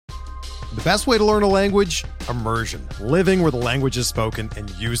The best way to learn a language? Immersion. Living where the language is spoken and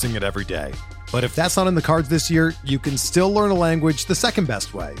using it every day. But if that's not in the cards this year, you can still learn a language the second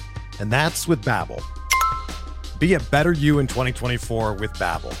best way, and that's with Babbel. Be a better you in 2024 with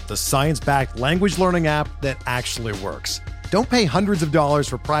Babbel, the science-backed language learning app that actually works. Don't pay hundreds of dollars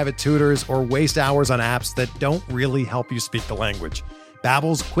for private tutors or waste hours on apps that don't really help you speak the language.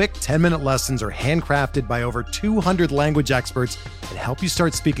 Babbel's quick 10-minute lessons are handcrafted by over 200 language experts and help you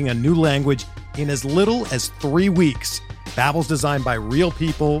start speaking a new language in as little as 3 weeks. Babbel's designed by real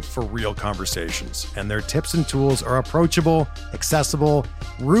people for real conversations, and their tips and tools are approachable, accessible,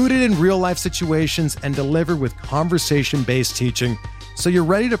 rooted in real-life situations, and delivered with conversation-based teaching, so you're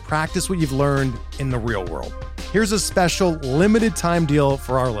ready to practice what you've learned in the real world. Here's a special limited-time deal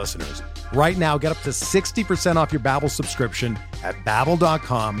for our listeners. Right now, get up to 60% off your Babbel subscription at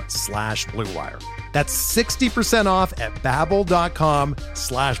babbel.com/Blue Wire. That's 60% off at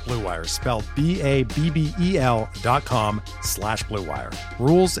babbel.com/Blue Wire, spelled BABBEL.com/Blue Wire.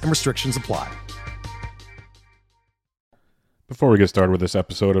 Rules and restrictions apply. Before we get started with this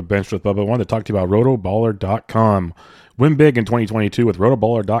episode of Bench with Bubba, I wanted to talk to you about rotoballer.com. Win big in 2022 with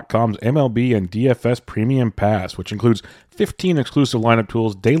rotoballer.com's MLB and DFS Premium Pass, which includes 15 exclusive lineup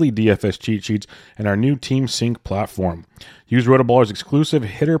tools, daily DFS cheat sheets, and our new Team Sync platform. Use Rotoballer's exclusive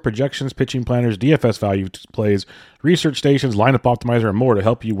hitter projections, pitching planners, DFS value plays, research stations, lineup optimizer, and more to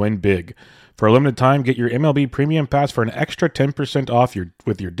help you win big. For a limited time, get your MLB Premium Pass for an extra 10% off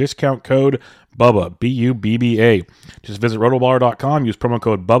with your discount code BUBBA, B-U-B-B-A. Just visit rotoballer.com, use promo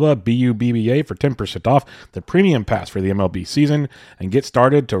code BUBBA, B-U-B-B-A for 10% off the Premium Pass for the MLB season, and get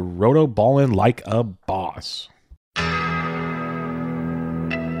started to rotoballin' like a boss.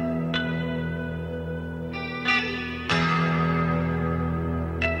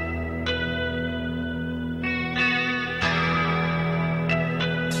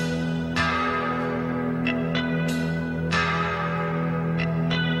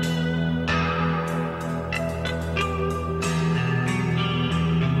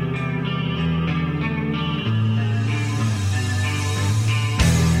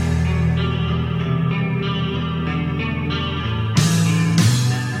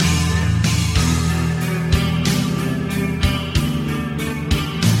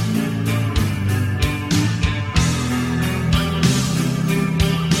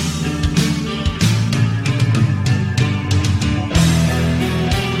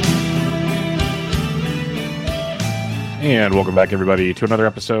 And welcome back, everybody, to another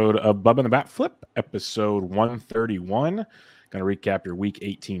episode of Bubba and the Bat Flip, episode 131. Going to recap your Week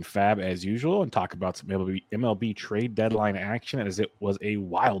 18 fab as usual and talk about some MLB trade deadline action, as it was a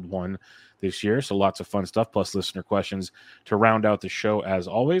wild one this year. So lots of fun stuff, plus listener questions to round out the show as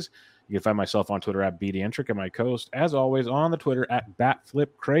always. You can find myself on Twitter at BDentric and my co-host, as always, on the Twitter at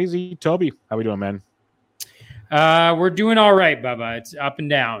BatFlipCrazy. Toby, how we doing, man? We're doing all right, Bubba. It's up and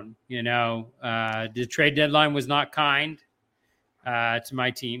down. You know, the trade deadline was not kind to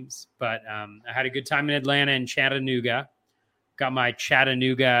my teams, but I had a good time in Atlanta and Chattanooga. Got my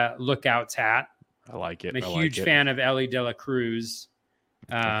Chattanooga Lookouts hat. I like it. I'm a huge fan of Ellie De La Cruz.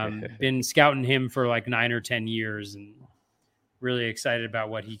 Been scouting him for like 9 or 10 years and really excited about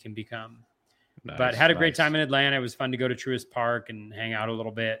what he can become. But had a great time in Atlanta. It was fun to go to Truist Park and hang out a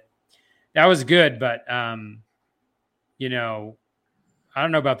little bit. That was good, but you know, I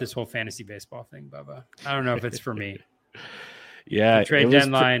don't know about this whole fantasy baseball thing, Bubba. I don't know if it's for me. Yeah, the trade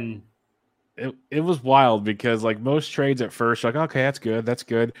deadline. It was wild because, like, most trades at first, like, okay, that's good.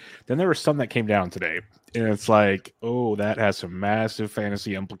 Then there was some that came down today, and it's like, oh, that has some massive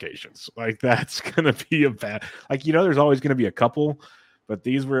fantasy implications. Like, that's gonna be a bad. Like, you know, there's always gonna be a couple, but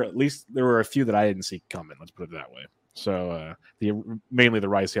these were, at least there were a few that I didn't see coming. Let's put it that way. So mainly the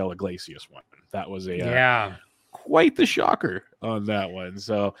Raisel Iglesias one. That was quite the shocker on that one.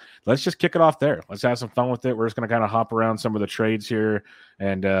 So let's just kick it off there. Let's have some fun with it. We're just going to kind of hop around some of the trades here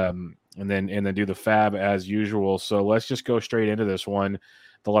and then do the fab as usual. So let's just go straight into this one.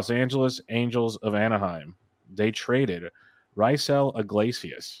 The Los Angeles Angels of Anaheim, they traded Raisel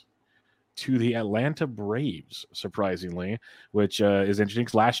Iglesias to the Atlanta Braves, surprisingly, which is interesting.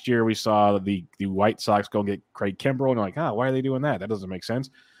 Last year we saw the White Sox go and get Craig Kimbrel, and you're like, why are they doing that? That doesn't make sense.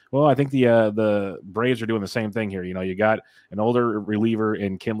 Well, I think the Braves are doing the same thing here. You know, you got an older reliever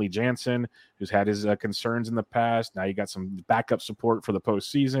in Kenley Jansen, who's had his concerns in the past. Now you got some backup support for the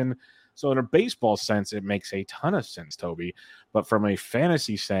postseason. So in a baseball sense, it makes a ton of sense, Toby. But from a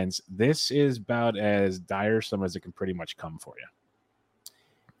fantasy sense, this is about as diresome as it can pretty much come for you.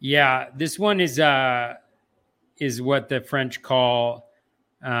 Yeah, this one is what the French call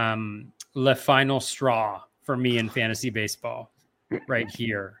le final straw for me in fantasy baseball right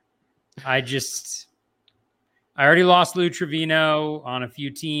here. I already lost Lou Trevino on a few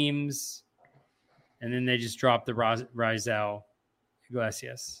teams, and then they just dropped the Raisel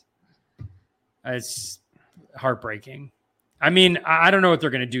Iglesias. It's heartbreaking. I mean, I don't know what they're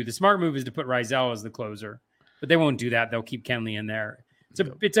going to do. The smart move is to put Raisel as the closer, but they won't do that. They'll keep Kenley in there.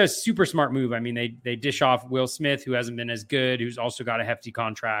 It's a super smart move. I mean, they dish off Will Smith, who hasn't been as good, who's also got a hefty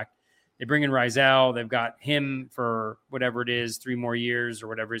contract. They bring in Raisel. They've got him for whatever it is, 3 more years or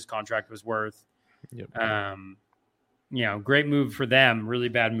whatever his contract was worth. Yep. Great move for them. Really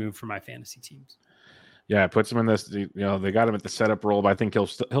bad move for my fantasy teams. Yeah, it puts him in this. They got him at the setup role, but I think he'll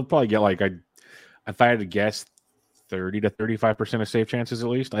probably get if I had to guess, 30 to 35% of safe chances at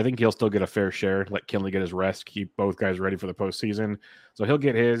least. I think he'll still get a fair share. Let Kenley get his rest, keep both guys ready for the postseason. So he'll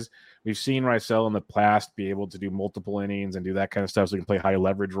get his. We've seen Raisel in the past be able to do multiple innings and do that kind of stuff, so he can play high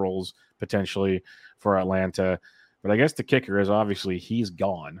leverage roles potentially for Atlanta. But I guess the kicker is obviously he's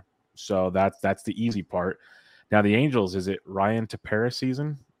gone, so that's the easy part. Now the Angels, is it Ryan Tepera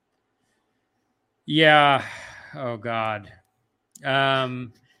season? Yeah. Oh God.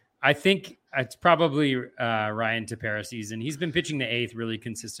 I think it's probably Ryan Tepera season. He's been pitching the 8th really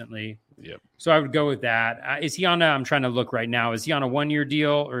consistently. Yep. So I would go with that. Is he on I'm trying to look right now. Is he on a 1-year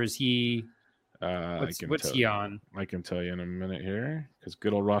deal or is he? What's he on? I can tell you in a minute here, because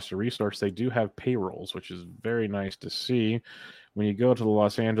good old Roster Resource, they do have payrolls, which is very nice to see. When you go to the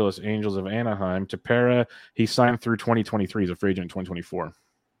Los Angeles Angels of Anaheim, Tepera, he signed through 2023. He's a free agent in 2024.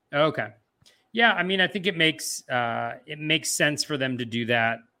 Okay. Yeah, I mean, I think it makes sense for them to do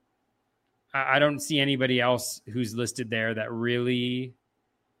that. I don't see anybody else who's listed there that really,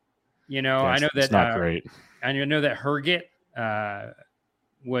 I know that it's not great. I know that Herget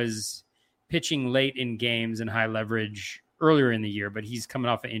was pitching late in games and high leverage earlier in the year, but he's coming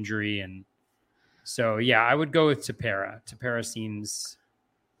off an injury, and so yeah, I would go with Tepera. Tepera seems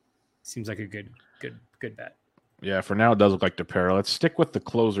like a good bet. Yeah, for now it does look like Tepera. Let's stick with the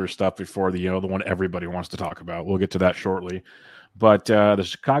closer stuff before the one everybody wants to talk about. We'll get to that shortly. But the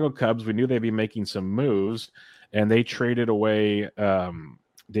Chicago Cubs, we knew they'd be making some moves, and they traded away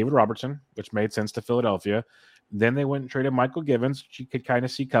David Robertson, which made sense to Philadelphia. Then they went and traded Michael Givens, which you could kind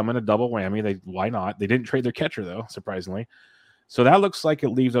of see coming, a double whammy. Why not? They didn't trade their catcher, though, surprisingly. So that looks like it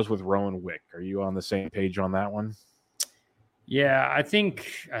leaves us with Rowan Wick. Are you on the same page on that one? Yeah, I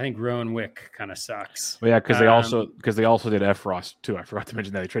think Rowan Wick kind of sucks. Well, yeah, because they also did Efros too. I forgot to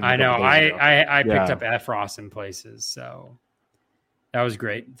mention that. They traded. I know. I picked up Efros in places, so that was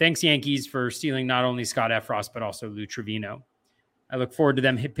great. Thanks, Yankees, for stealing not only Scott Efros but also Lou Trevino. I look forward to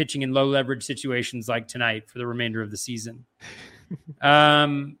them pitching in low leverage situations like tonight for the remainder of the season.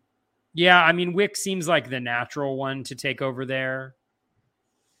 Yeah, I mean, Wick seems like the natural one to take over there.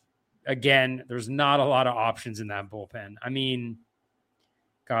 Again, there's not a lot of options in that bullpen. I mean,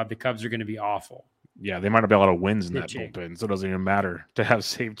 God, the Cubs are going to be awful. Yeah, they might have a lot of wins in that bullpen, so it doesn't even matter to have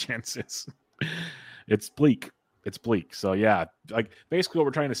save chances. It's bleak. So, yeah, basically what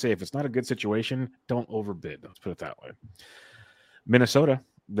we're trying to say, if it's not a good situation, don't overbid. Let's put it that way. Minnesota,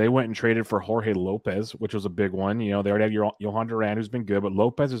 they went and traded for Jorge Lopez, which was a big one. They already have Johan Duran, who's been good, but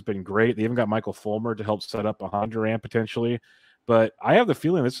Lopez has been great. They even got Michael Fulmer to help set up Johan Duran potentially. But I have the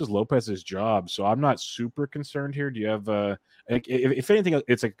feeling this is Lopez's job, so I'm not super concerned here. Do you have if anything,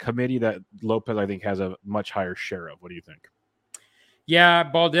 it's a committee that Lopez, I think, has a much higher share of. What do you think? Yeah,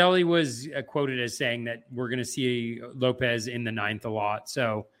 Baldelli was quoted as saying that we're going to see Lopez in the 9th a lot.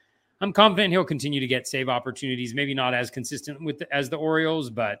 So I'm confident he'll continue to get save opportunities, maybe not as consistent as the Orioles,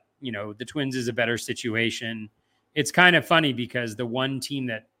 but, the Twins is a better situation. It's kind of funny because the one team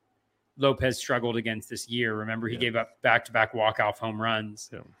that Lopez struggled against this year, remember, he gave up back-to-back walk-off home runs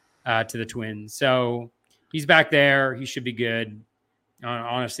to the Twins. So he's back there. He should be good.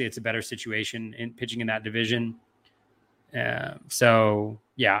 Honestly, it's a better situation in pitching in that division. So,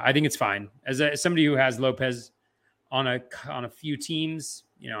 yeah, I think it's fine. As somebody who has Lopez on a few teams,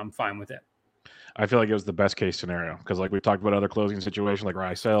 I'm fine with it. I feel like it was the best case scenario because, we've talked about other closing situations like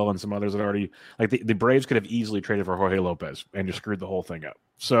Raisel and some others that already the Braves could have easily traded for Jorge Lopez and just screwed the whole thing up.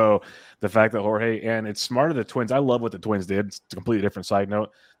 So the fact that Jorge, and it's smart of the Twins. I love what the Twins did. It's a completely different side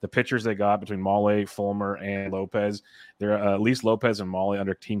note. The pitchers they got between Mahle, Fulmer, and Lopez, they're at least Lopez and Mahle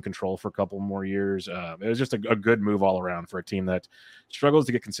under team control for a couple more years. It was just a good move all around for a team that struggles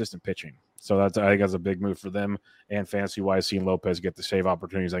to get consistent pitching. So I think that's a big move for them. And fantasy-wise, seeing Lopez get the save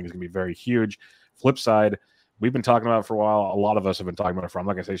opportunities, I think is going to be very huge. Flip side, we've been talking about it for a while. A lot of us have been talking about it for. I'm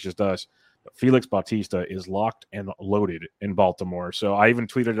not going to say it's just us. But Felix Bautista is locked and loaded in Baltimore. So I even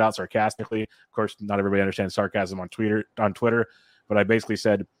tweeted it out sarcastically. Of course, not everybody understands sarcasm on Twitter, but I basically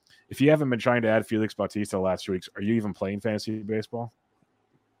said, if you haven't been trying to add Felix Bautista the last 2 weeks, are you even playing fantasy baseball?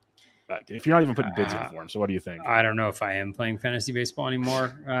 If you're not even putting bids in for him, so what do you think? I don't know if I am playing fantasy baseball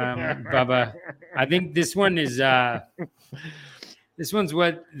anymore, Bubba. I think this one is this one's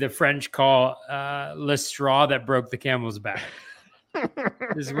what the French call le straw that broke the camel's back.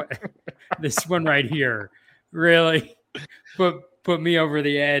 This one right here really put me over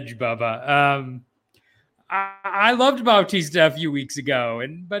the edge, Bubba. I loved Bautista a few weeks ago,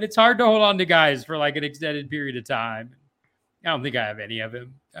 but it's hard to hold on to guys for like an extended period of time. I don't think I have any of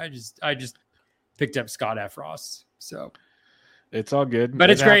him. I just picked up Scott Effross. So it's all good. But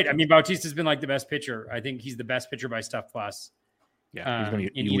it's great. I mean, Bautista's been like the best pitcher. I think he's the best pitcher by Stuff Plus. Yeah,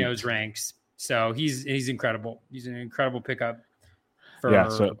 in Eno's ranks. So he's incredible. He's an incredible pickup for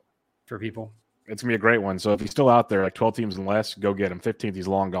people. It's gonna be a great one. So if he's still out there, like 12 teams and less, go get him. 15th, he's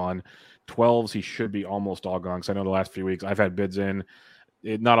long gone. 12s, he should be almost all gone. Because I know the last few weeks I've had bids in.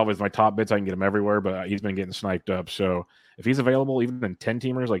 Not always my top bids. I can get him everywhere, but he's been getting sniped up. So if he's available, even in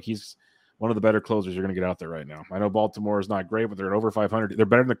 10-teamers, like he's one of the better closers you're going to get out there right now. I know Baltimore is not great, but they're at over 500. They're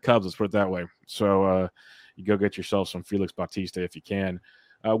better than the Cubs, let's put it that way. So you go get yourself some Felix Bautista if you can.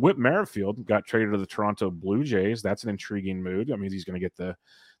 Whit Merrifield got traded to the Toronto Blue Jays. That's an intriguing move. I mean, he's going to get the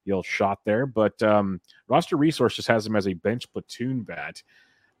old shot there. But Roster Resource just has him as a bench platoon bat.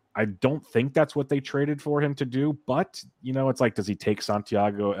 I don't think that's what they traded for him to do, but, it's like, does he take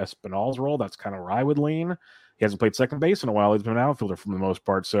Santiago Espinal's role? That's kind of where I would lean. He hasn't played second base in a while. He's been an outfielder for the most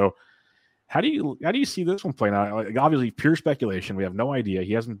part. So how do you see this one playing out? Like, obviously, pure speculation. We have no idea.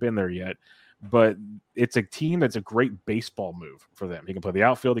 He hasn't been there yet, but it's a team that's a great baseball move for them. He can play the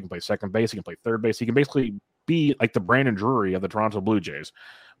outfield. He can play second base. He can play third base. He can basically be like the Brandon Drury of the Toronto Blue Jays.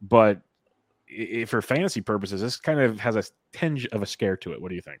 But if for fantasy purposes, this kind of has a tinge of a scare to it. What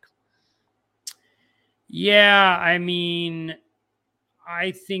do you think? Yeah, I mean,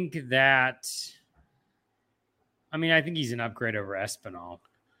 I think he's an upgrade over Espinal.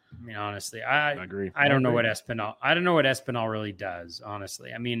 I mean, honestly, I agree. I don't know what Espinal really does,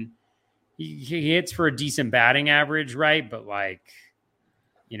 honestly. I mean, he hits for a decent batting average, right? But like,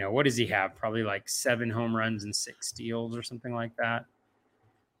 what does he have? Probably like 7 home runs and 6 steals or something like that.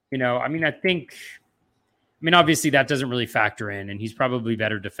 Obviously that doesn't really factor in, and he's probably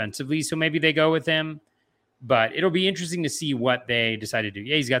better defensively. So maybe they go with him, but it'll be interesting to see what they decide to do.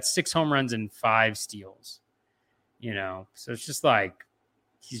 Yeah, he's got 6 home runs and 5 steals, so it's just like,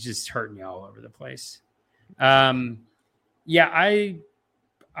 he's just hurting you all over the place. I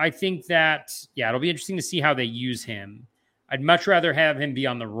think that, it'll be interesting to see how they use him. I'd much rather have him be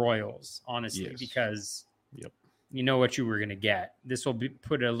on the Royals, honestly, because you know what you were going to get. This will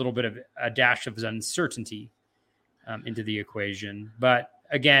put a little bit of a dash of uncertainty into the equation. But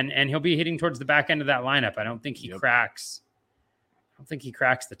again, and he'll be hitting towards the back end of that lineup. I don't think he cracks. I don't think he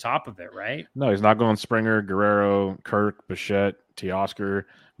cracks the top of it, right? No, he's not going Springer, Guerrero, Kirk, Bichette, Teoscar.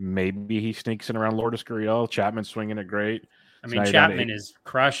 Maybe he sneaks in around Lourdes Gurriel. Chapman's swinging it great. I mean, Chapman is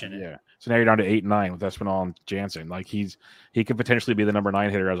crushing it. Yeah. So now you're down to 8-9 with Espinal and Jansen. Like he could potentially be the number 9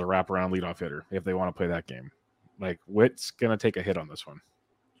 hitter as a wraparound leadoff hitter if they want to play that game. Like Witt's gonna take a hit on this one.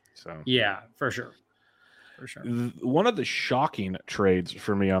 So yeah, for sure. One of the shocking trades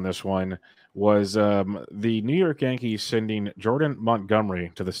for me on this one was the New York Yankees sending Jordan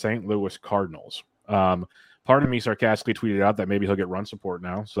Montgomery to the St. Louis Cardinals. Part of me sarcastically tweeted out that maybe he'll get run support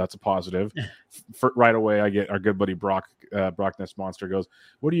now, so that's a positive. Right away, I get our good buddy Brock Ness Monster goes,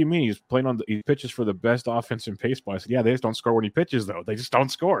 "What do you mean? He pitches for the best offense in baseball." I said, "Yeah, they just don't score when he pitches, though. They just don't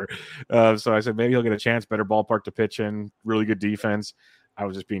score." So I said maybe he'll get a chance, better ballpark to pitch in, really good defense. I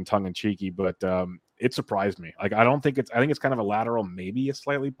was just being tongue in cheeky, but it surprised me. Like I think it's kind of a lateral, maybe a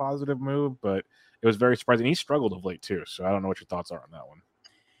slightly positive move, but it was very surprising. He struggled of late too, so I don't know what your thoughts are on that one.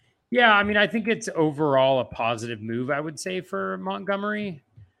 Yeah, I mean, I think it's overall a positive move, I would say, for Montgomery.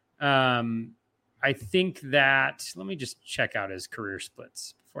 I think that, let me just check out his career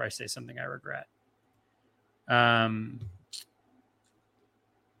splits before I say something I regret. Yeah,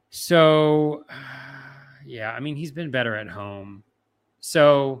 I mean, he's been better at home.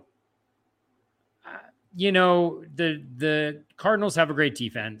 So, the Cardinals have a great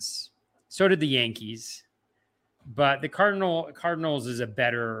defense. So did the Yankees. But the Cardinals is a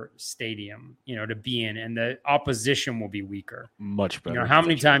better stadium, to be in, and the opposition will be weaker. Much better. How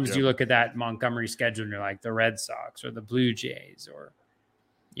many times do you look at that Montgomery schedule and you're like the Red Sox or the Blue Jays or,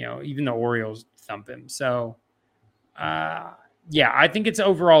 even the Orioles thump him. So, I think it's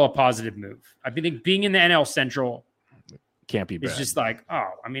overall a positive move. I think being in the NL Central can't be bad. It's just like,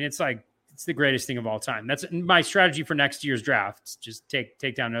 it's the greatest thing of all time. That's my strategy for next year's drafts. Just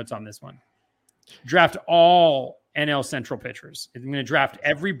take down notes on this one. Draft all NL Central pitchers. I'm going to draft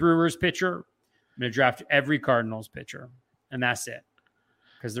every Brewers pitcher. I'm going to draft every Cardinals pitcher. And that's it.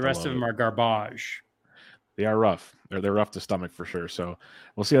 because the rest of them are garbage. They are rough. They're rough to stomach for sure. So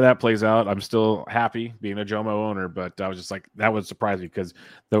we'll see how that plays out. I'm still happy being a Jomo owner, but I was just like, that would surprise me because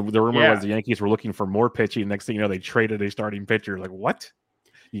the rumor was the Yankees were looking for more pitching. Next thing you know, they traded a starting pitcher. Like, what?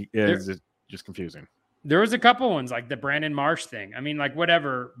 It's just confusing. There was a couple ones like the Brandon Marsh thing. I mean, like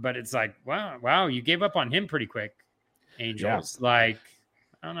whatever, but it's like, wow, you gave up on him pretty quick, Angels. Yeah. Like,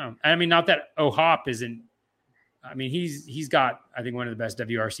 I don't know. I mean, not that Hop isn't. I mean, he's got, I think, one of the best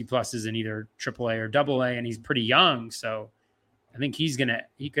WRC pluses in either AAA or AA, and he's pretty young. So I think he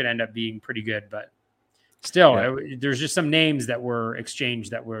could end up being pretty good. But still, there's just some names that were exchanged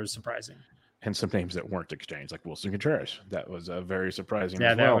that were surprising. And some names that weren't exchanged, like Wilson Contreras. That was very surprising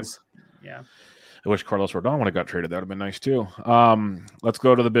as well. I wish Carlos Rodon would have got traded. That would have been nice too. Let's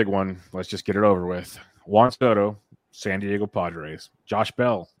go to the big one. Let's just get it over with. Juan Soto, San Diego Padres. Josh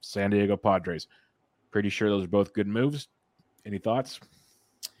Bell, San Diego Padres. Pretty sure those are both good moves. Any thoughts?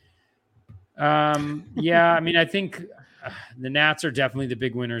 Yeah, I mean, I think the Nats are definitely the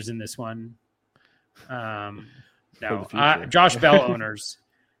big winners in this one. Josh Bell owners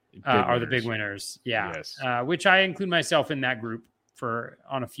are the big winners. Yeah, yes. Which I include myself in that group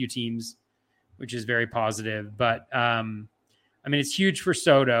on a few teams, which is very positive. But I mean, it's huge for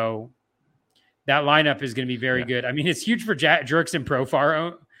Soto. That lineup is going to be very good. I mean, it's huge for Jerks and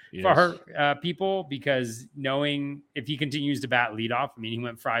Profar. For people, because knowing if he continues to bat leadoff, I mean, he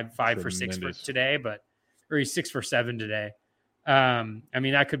went five for 6 for today, or he's 6 for 7 today. I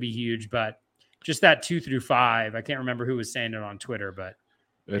mean, that could be huge, but just that 2 through 5, I can't remember who was saying it on Twitter, but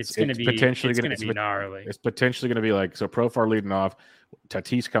it's going to be gnarly. It's potentially going to be like, so Profar leading off,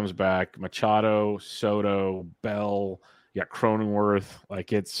 Tatis comes back, Machado, Soto, Bell, you got Cronenworth, I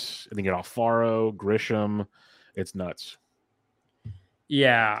think you got Alfaro, Grisham, it's nuts.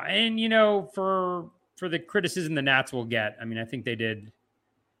 Yeah, and for the criticism the Nats will get, I mean, I think they did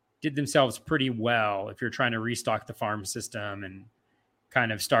themselves pretty well if you're trying to restock the farm system and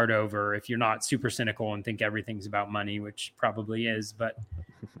kind of start over. If you're not super cynical and think everything's about money, which probably is, but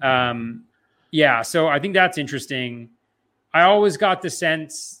yeah. So I think that's interesting. I always got the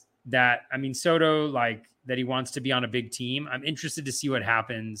sense that, I mean, Soto, like that he wants to be on a big team. I'm interested to see what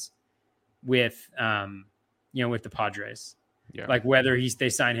happens with with the Padres. Yeah. Like whether they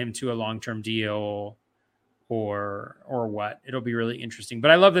sign him to a long-term deal or what. It'll be really interesting.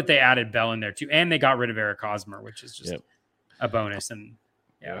 But I love that they added Bell in there too. And they got rid of Eric Hosmer, which is just a bonus. And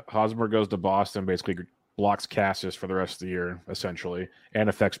Hosmer goes to Boston, basically blocks Cassis for the rest of the year, essentially, and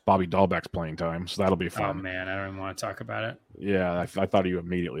affects Bobby Dahlbeck's playing time. So that'll be fun. Oh, man, I don't even want to talk about it. Yeah, I thought of you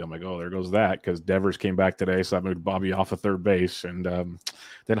immediately. I'm like, oh, there goes that, because Devers came back today, so I moved Bobby off of third base, and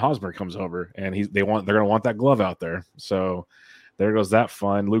then Hosmer comes over, and they're going to want that glove out there. So there goes that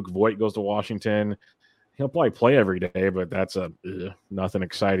fun. Luke Voit goes to Washington. He'll probably play every day, but that's nothing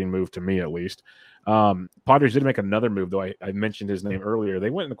exciting move to me, at least. Padres did make another move, though. I mentioned his name earlier. They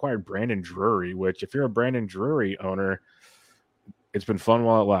went and acquired Brandon Drury, which, if you're a Brandon Drury owner, it's been fun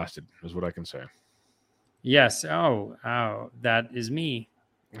while it lasted, is what I can say. Yes. Oh, that is me.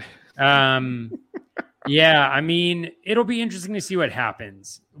 Yeah, I mean, it'll be interesting to see what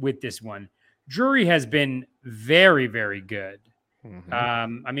happens with this one. Drury has been very, very good.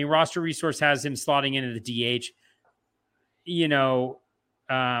 Mm-hmm. I mean, Roster Resource has him slotting into the DH. When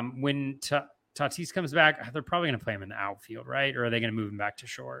Tatis comes back, they're probably going to play him in the outfield, right? Or are they going to move him back to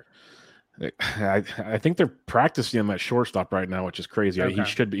short? I think they're practicing him at shortstop right now, which is crazy. Okay. He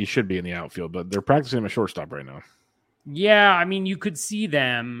should be in the outfield, but they're practicing him at shortstop right now. Yeah, I mean, you could see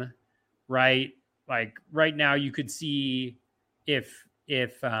them, right? Like right now, you could see if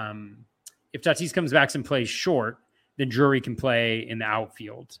Tatis comes back and plays short, then Drury can play in the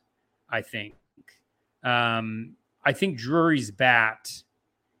outfield. I think. I think Drury's bat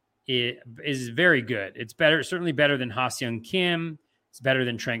is very good. It's certainly better than Ha-Seong Kim. It's better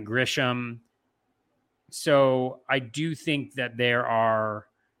than Trent Grisham. So I do think that there are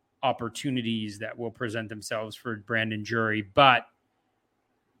opportunities that will present themselves for Brandon Drury, but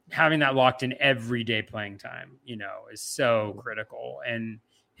having that locked in everyday playing time, is so critical. And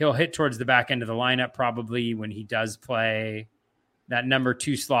he'll hit towards the back end of the lineup probably when he does play. That number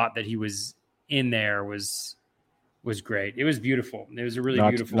 2 slot that he was in there was great. It was beautiful. It was a really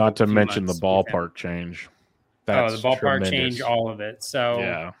beautiful. Not to mention the ballpark change. That's the ballpark change, all of it. So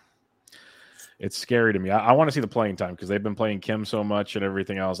yeah, it's scary to me. I want to see the playing time because they've been playing Kim so much and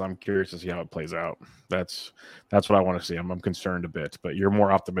everything else. I'm curious to see how it plays out. That's what I want to see. I'm concerned a bit, but you're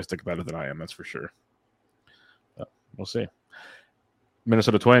more optimistic about it than I am. That's for sure. We'll see.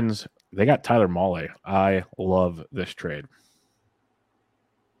 Minnesota Twins, they got Tyler Mahle. I love this trade.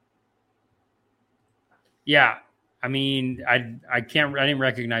 Yeah. I mean, I didn't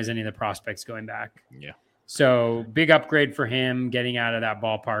recognize any of the prospects going back. Yeah. So big upgrade for him getting out of that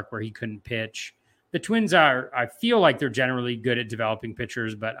ballpark where he couldn't pitch. The Twins I feel like they're generally good at developing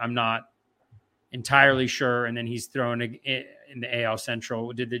pitchers, but I'm not entirely sure. And then he's thrown in the AL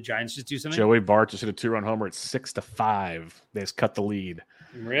Central. Did the Giants just do something? Joey Bart just hit a 2-run homer at 6-5. They just cut the lead.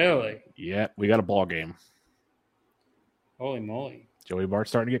 Really? Yeah, we got a ball game. Holy moly. Joey Bart's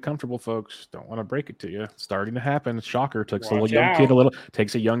starting to get comfortable, folks. Don't want to break it to you. It's starting to happen. Shocker. Takes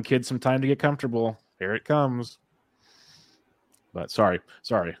a young kid some time to get comfortable. Here it comes. But sorry.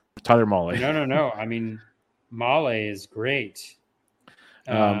 Tyler Mahle. No. I mean, Mahle is great.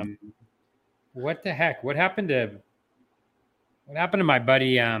 What the heck? What happened to my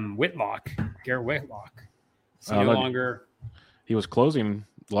buddy Whitlock, Garrett Whitlock? Is he no longer? He was closing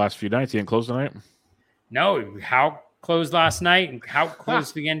the last few nights. He didn't close tonight? No. How closed last night and how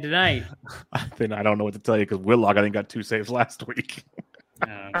closed again tonight? I don't know what to tell you because Whitlock, I think, got 2 saves last week. I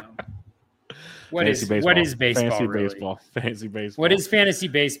don't know. What is baseball? Fantasy really? baseball. Fantasy baseball. What is fantasy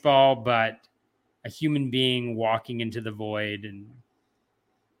baseball but a human being walking into the void and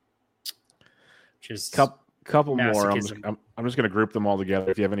just couple more. I'm just going to group them all together.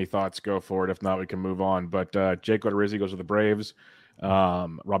 If you have any thoughts, go for it. If not, we can move on. But Jake Odorizzi goes to the Braves.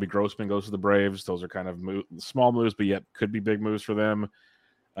 Robbie Grossman goes to the Braves. Those are kind of small moves, but yet could be big moves for them.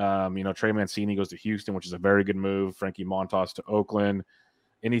 Trey Mancini goes to Houston, which is a very good move. Frankie Montas to Oakland.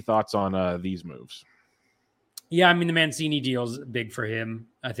 Any thoughts on these moves? Yeah, I mean, the Mancini deal is big for him.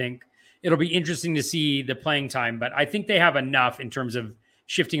 I think it'll be interesting to see the playing time, but I think they have enough in terms of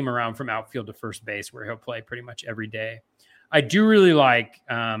shifting him around from outfield to first base where he'll play pretty much every day. I do really like,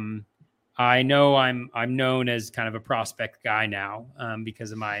 I know I'm known as kind of a prospect guy now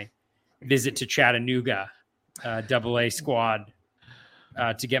because of my visit to Chattanooga, AA squad,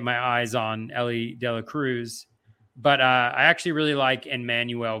 to get my eyes on Elly De La Cruz. But I actually really like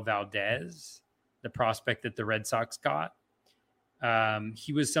Emmanuel Valdez, the prospect that the Red Sox got.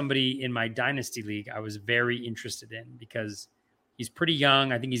 He was somebody in my dynasty league I was very interested in because he's pretty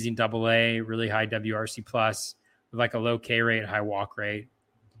young. I think he's in AA, really high WRC plus, with like a low K rate, high walk rate.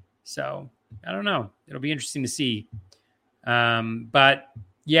 So I don't know. It'll be interesting to see. But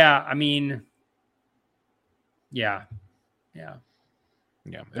yeah, I mean, yeah.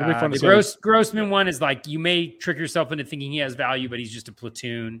 Yeah, it'll be fun. The Grossman one is like you may trick yourself into thinking he has value, but he's just a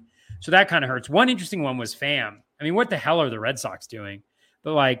platoon. So that kind of hurts. One interesting one was Pham. I mean, what the hell are the Red Sox doing?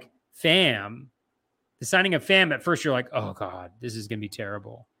 But like Pham, the signing of Pham, at first you're like, oh God, this is going to be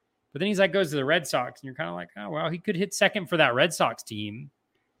terrible. But then he's like, goes to the Red Sox, and you're kind of like, oh, well, he could hit second for that Red Sox team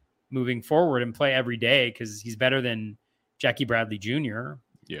moving forward and play every day because he's better than Jackie Bradley Jr.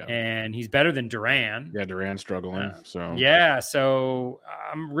 Yeah. And he's better than Duran. Yeah, Duran's struggling. So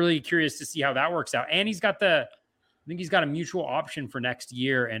I'm really curious to see how that works out. And I think he's got a mutual option for next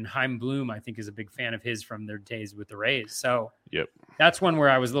year. And Chaim Bloom, I think, is a big fan of his from their days with the Rays. So that's one where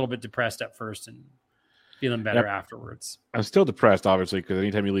I was a little bit depressed at first and feeling better afterwards. I'm still depressed, obviously, because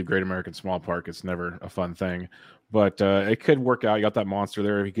anytime you leave Great American Small Park, it's never a fun thing. But it could work out. You got that monster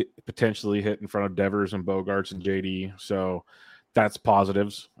there. He could potentially hit in front of Devers and Bogarts and JD. So that's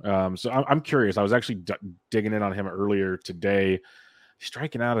positives. So I'm curious. I was actually digging in on him earlier today.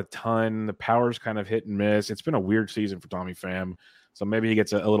 Striking out a ton. The power's kind of hit and miss. It's been a weird season for Tommy Pham. So maybe he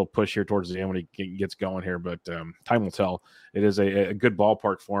gets a little push here towards the end when he gets going here. But time will tell. It is a good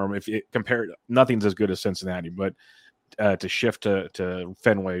ballpark for him. If it compared, nothing's as good as Cincinnati, but to shift to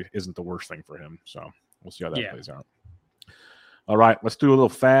Fenway isn't the worst thing for him. So we'll see how that plays out. All right, let's do a little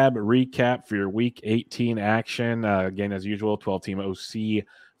fab recap for your Week 18 action. Again, as usual, 12-team OC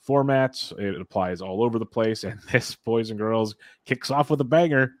formats. It applies all over the place. And this, boys and girls, kicks off with a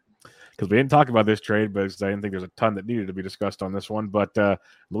banger because we didn't talk about this trade, but I didn't think there's a ton that needed to be discussed on this one. But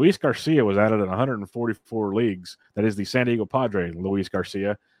Luis Garcia was added in 144 leagues. That is the San Diego Padre, Luis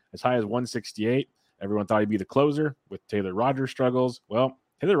Garcia, as high as 168. Everyone thought he'd be the closer with Taylor Rogers struggles. Well,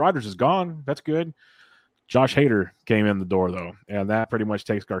 Taylor Rogers is gone. That's good. Josh Hader came in the door, though, and that pretty much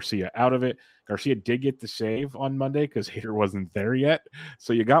takes Garcia out of it. Garcia did get the save on Monday because Hader wasn't there yet,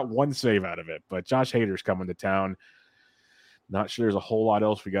 so you got one save out of it. But Josh Hader's coming to town. Not sure there's a whole lot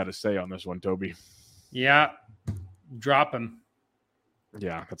else we got to say on this one, Toby. Yeah, drop him.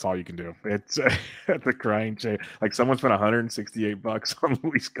 Yeah, that's all you can do. It's a crying shame. Like someone spent $168 on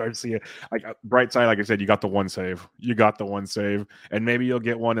Luis Garcia. Like bright side, like I said, you got the one save. And maybe you'll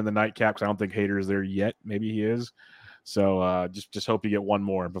get one in the nightcap because I don't think Hader is there yet. Maybe he is. So just hope you get one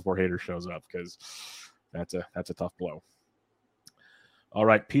more before Hader shows up because that's a tough blow. All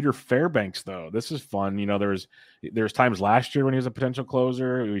right, Peter Fairbanks, though. This is fun. There's times last year when he was a potential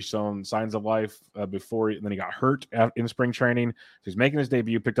closer. He was showing signs of life and then he got hurt in spring training. So he's making his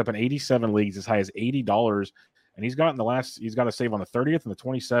debut, picked up in 87 leagues, as high as $80. And he's got a save on the 30th and the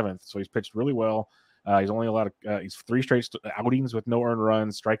 27th. So he's pitched really well. He's only allowed he's 3 straight outings with no earned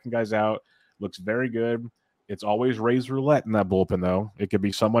runs, striking guys out. Looks very good. It's always Rays roulette in that bullpen, though. It could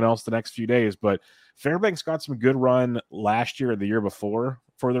be someone else the next few days. But Fairbanks got some good run last year or the year before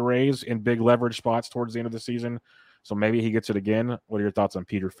for the Rays in big leverage spots towards the end of the season. So maybe he gets it again. What are your thoughts on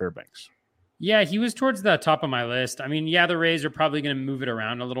Peter Fairbanks? Yeah, he was towards the top of my list. I mean, yeah, the Rays are probably going to move it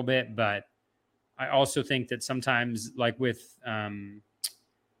around a little bit, but I also think that sometimes, like with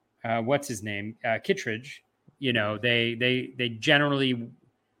what's his name, Kittredge, they generally,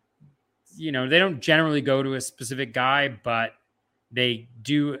 they don't generally go to a specific guy, but they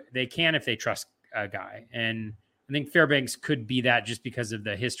can if they trust a guy. And I think Fairbanks could be that just because of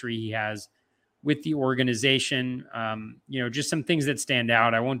the history he has with the organization. Just some things that stand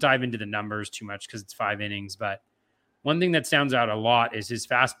out. I won't dive into the numbers too much because it's 5 innings, but one thing that stands out a lot is his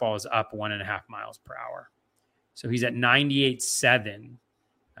fastball is up 1.5 miles per hour. So he's at 98.7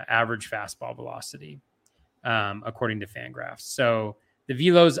 average fastball velocity, according to Fangraphs. So the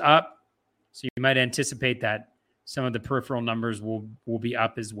velo's up. So you might anticipate that some of the peripheral numbers will be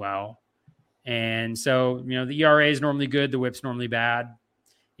up as well. And so, the ERA is normally good. The WHIP's normally bad.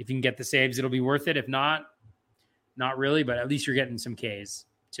 If you can get the saves, it'll be worth it. If not, not really, but at least you're getting some Ks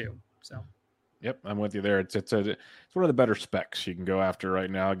too. So. Yep, I'm with you there. It's one of the better specs you can go after right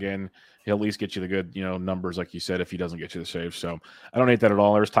now. Again, he'll at least get you the good, numbers, like you said, if he doesn't get you the save. So I don't hate that at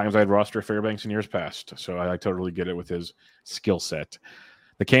all. There's times I'd roster Fairbanks in years past. So I totally get it with his skill set.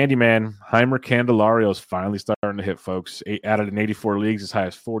 The Candyman, Heimer Candelario, is finally starting to hit, folks. Added in 84 leagues, as high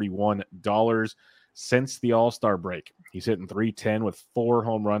as $41 since the All-Star break. He's hitting .310 with 4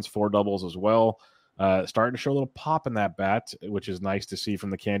 home runs, 4 doubles as well. Starting to show a little pop in that bat, which is nice to see from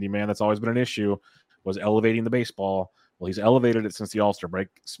the Candyman. That's always been an issue, was elevating the baseball. Well, he's elevated it since the All-Star break.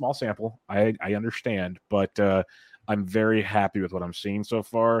 Small sample, I understand, but I'm very happy with what I'm seeing so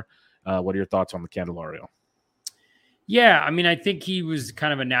far. What are your thoughts on the Candelario? Yeah, I mean, I think he was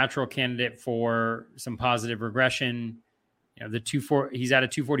kind of a natural candidate for some positive regression. He's at a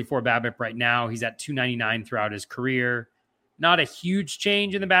 244 BABIP right now. He's at 299 throughout his career. Not a huge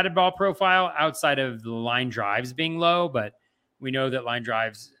change in the batted ball profile outside of the line drives being low, but we know that line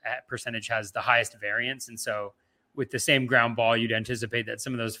drives percentage has the highest variance. And so with the same ground ball, you'd anticipate that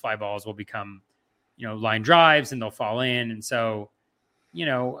some of those fly balls will become, line drives and they'll fall in. And so,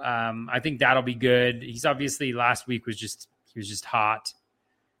 I think that'll be good. He's obviously last week he was just hot.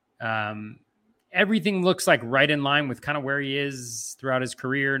 Everything looks like right in line with kind of where he is throughout his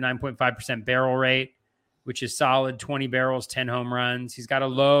career, 9.5% barrel rate, which is solid, 20 barrels, 10 home runs. He's got a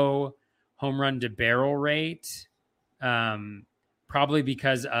low home run to barrel rate, probably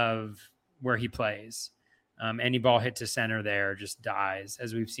because of where he plays. Any ball hit to center there just dies,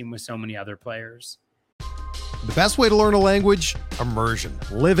 as we've seen with so many other players. The best way to learn a language? Immersion.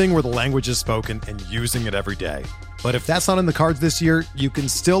 Living where the language is spoken and using it every day. But if that's not in the cards this year, you can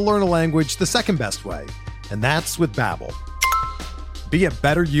still learn a language the second best way, and that's with Babbel. Be a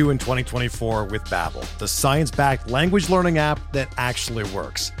better you in 2024 with Babbel, the science-backed language learning app that actually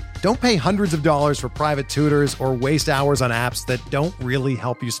works. Don't pay hundreds of dollars for private tutors or waste hours on apps that don't really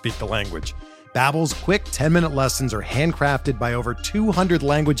help you speak the language. Babbel's quick 10-minute lessons are handcrafted by over 200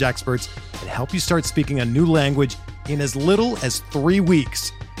 language experts that help you start speaking a new language in as little as 3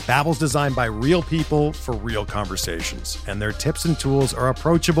 weeks. Babbel's designed by real people for real conversations, and their tips and tools are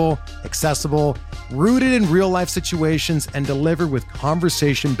approachable, accessible, rooted in real-life situations, and delivered with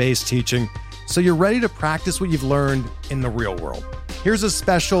conversation-based teaching, so you're ready to practice what you've learned in the real world. Here's a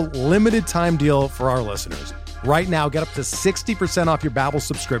special limited-time deal for our listeners. Right now, get up to 60% off your Babbel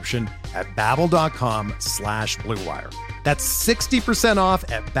subscription at babbel.com/BlueWire. That's 60% off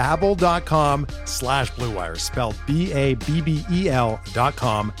at babbel.com/BlueWire, spelled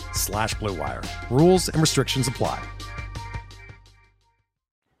BABBEL.com/BlueWire. Rules and restrictions apply.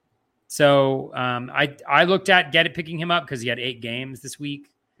 So I looked at picking him up because he had 8 games this week.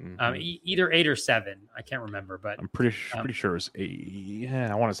 Either 8 or 7. I can't remember, but I'm pretty sure it's 8.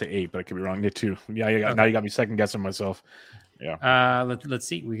 Yeah, I want to say 8, but I could be wrong. 2. Yeah, okay. Now you got me second guessing myself. Yeah. Let's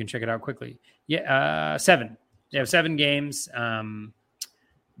see. We can check it out quickly. Yeah, 7. They have 7 games. But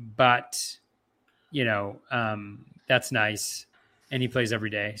that's nice, and he plays every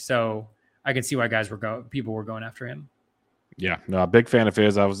day, so I can see why people were going after him. Yeah, no, big fan of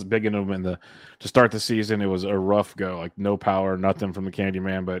his. I was big into him to start the season. It was a rough go, like no power, nothing from the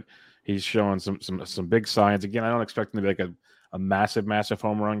Candyman, but he's showing some big signs. Again, I don't expect him to be like a a massive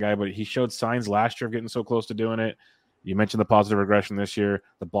home run guy, but he showed signs last year of getting so close to doing it. You mentioned the positive regression this year.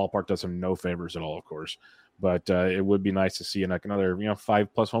 The ballpark does him no favors at all, of course. But it would be nice to see like another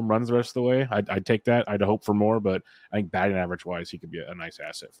 5+ home runs the rest of the way. I'd take that. I'd hope for more, but I think batting average wise, he could be a nice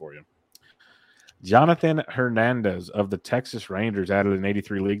asset for you. Jonathan Hernandez of the Texas Rangers added in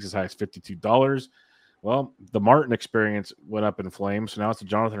 83 leagues as high as $52. Well, the Martin experience went up in flames, so now it's the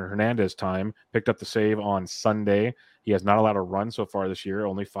Jonathan Hernandez time. Picked up the save on Sunday. He has not allowed a run so far this year,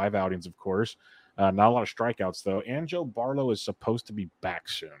 only 5 outings, of course. Not a lot of strikeouts, though. And Joe Barlow is supposed to be back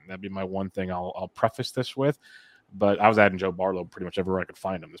soon. That'd be my one thing I'll preface this with. But I was adding Joe Barlow pretty much everywhere I could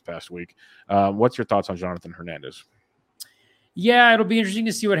find him this past week. What's your thoughts on Jonathan Hernandez? Yeah, it'll be interesting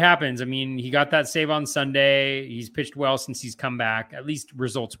to see what happens. I mean, he got that save on Sunday. He's pitched well since he's come back, at least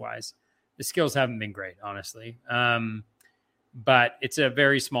results-wise. The skills haven't been great, honestly. But it's a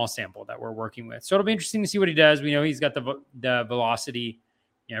very small sample that we're working with. So it'll be interesting to see what he does. We know he's got the velocity.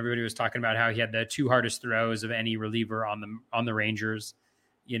 Everybody was talking about how he had the 2 hardest throws of any reliever on the Rangers,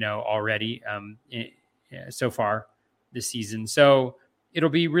 already so far this season. So it'll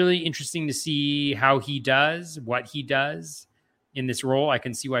be really interesting to see how he does, what he does in this role. I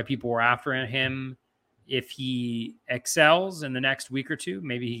can see why people were after him. If he excels in the next week or two,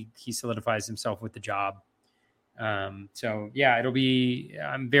 maybe he solidifies himself with the job. So yeah,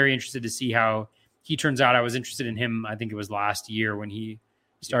 I'm very interested to see how he turns out. I was interested in him. I think it was last year when he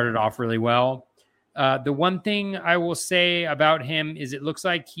started off really well. The one thing I will say about him is it looks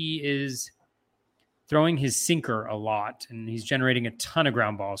like he is throwing his sinker a lot, and he's generating a ton of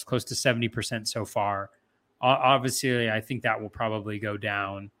ground balls, close to 70% so far. Obviously, I think that will probably go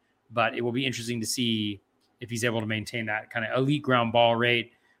down, but it will be interesting to see if he's able to maintain that kind of elite ground ball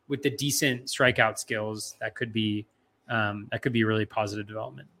rate with the decent strikeout skills. That could be a really positive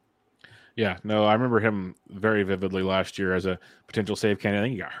development. Yeah, no, I remember him very vividly last year as a potential save candidate. I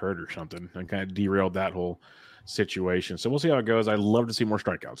think he got hurt or something and kind of derailed that whole situation. So we'll see how it goes. I'd love to see more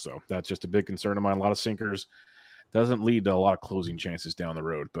strikeouts, though. That's just a big concern of mine. A lot of sinkers doesn't lead to a lot of closing chances down the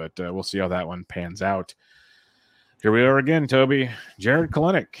road, but we'll see how that one pans out. Here we are again, Toby. Jarred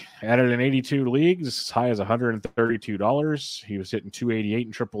Kelenic added in 82 leagues, as high as $132. He was hitting .288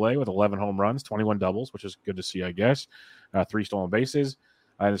 in AAA with 11 home runs, 21 doubles, which is good to see, I guess. 3 stolen bases.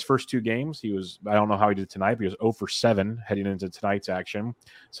 In his first 2 games, I don't know how he did tonight, but he was 0 for 7 heading into tonight's action.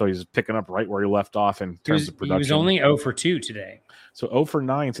 So he's picking up right where he left off in terms of production. He was only 0 for 2 today. So 0 for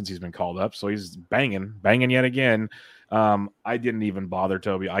 9 since he's been called up. So he's banging yet again. I didn't even bother,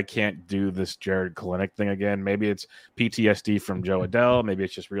 Toby. I can't do this Jarred Kelenic thing again. Maybe it's PTSD from Joe Adell. Maybe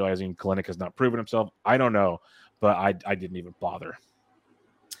it's just realizing Kelenic has not proven himself. I don't know, but I didn't even bother.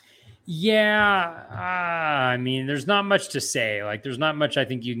 Yeah, I mean, there's not much to say. Like, there's not much I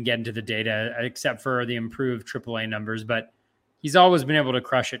think you can get into the data except for the improved AAA numbers, but he's always been able to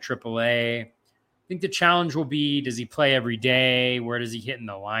crush at AAA. I think the challenge will be, does he play every day? Where does he hit in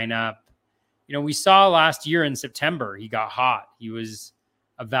the lineup? We saw last year in September, he got hot. He was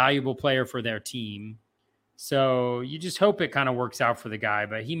a valuable player for their team. So you just hope it kind of works out for the guy,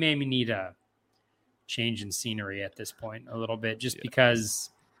 but he may need a change in scenery at this point a little bit, just because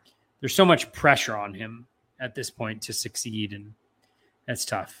there's so much pressure on him at this point to succeed, and that's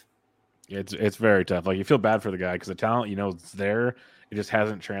tough. It's very tough. Like, you feel bad for the guy because the talent, it's there. It just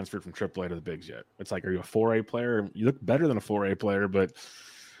hasn't transferred from AAA to the bigs yet. It's like, are you a 4A player? You look better than a 4A player, but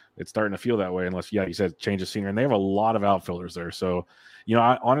it's starting to feel that way unless, you said change of scenery. And they have a lot of outfielders there. So,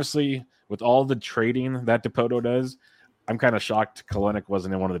 I honestly, with all the trading that Dipoto does, I'm kind of shocked Kelenic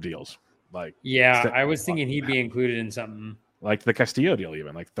wasn't in one of the deals. I was thinking he'd be included in something. Like the Castillo deal,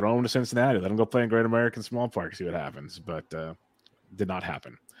 even. Like, throw him to Cincinnati. Let him go play in Great American Small Park, see what happens. But did not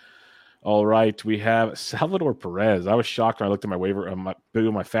happen. All right, we have Salvador Perez. I was shocked when I looked at my waiver,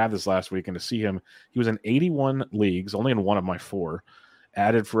 my FAB this last week, and to see him, he was in 81 leagues, only in one of my 4,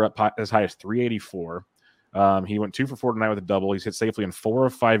 added for up as high as 384. He went 2 for 4 tonight with a double. He's hit safely in 4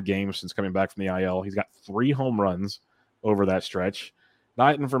 of 5 games since coming back from the IL. He's got 3 home runs over that stretch.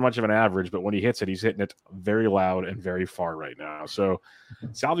 Not hitting for much of an average, but when he hits it, he's hitting it very loud and very far right now. So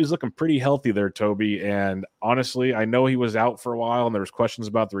Salvy's looking pretty healthy there, Toby. And honestly, I know he was out for a while and there was questions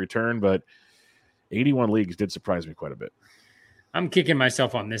about the return, but 81 leagues did surprise me quite a bit. I'm kicking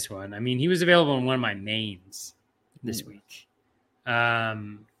myself on this one. I mean, he was available in one of my mains this week.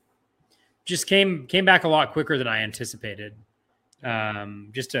 Just came back a lot quicker than I anticipated.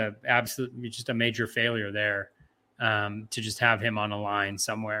 Just a major failure there. To just have him on a line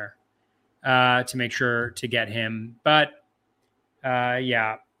somewhere to make sure to get him. But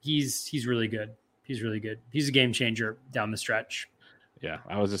he's really good. He's really good. He's a game changer down the stretch. Yeah,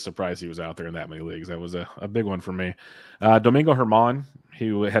 I was just surprised he was out there in that many leagues. That was a big one for me. Domingo Germán,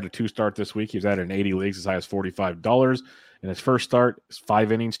 who had a 2-start this week. He was added in 80 leagues as high as $45. In his first start,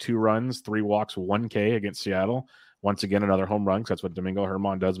 5 innings, 2 runs, 3 walks, 1 K against Seattle. Once again, another home run, because that's what Domingo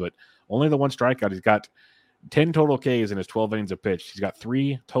Germán does, but only the 1 strikeout. He's got 10 total Ks in his 12 innings of pitch. He's got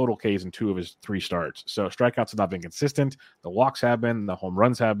 3 total Ks in 2 of his 3 starts. So strikeouts have not been consistent. The walks have been, the home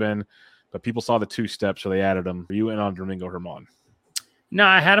runs have been, but people saw the 2 steps, so they added him. Are you in on Domingo Germán? No,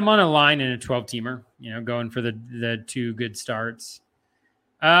 I had him on a line in a 12-teamer, going for the 2 good starts.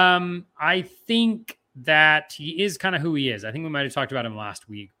 I think that he is kind of who he is. I think we might have talked about him last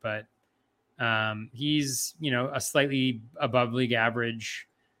week, but he's, a slightly above league average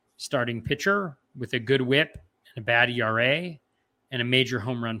starting pitcher with a good whip and a bad ERA and a major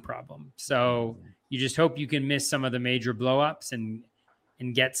home run problem. So you just hope you can miss some of the major blowups and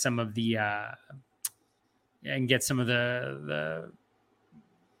get some of the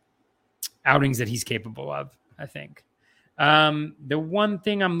outings that he's capable of, I think. The one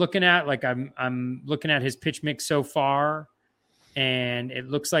thing I'm looking at, I'm looking at his pitch mix so far, and it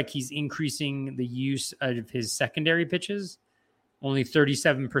looks like he's increasing the use of his secondary pitches, only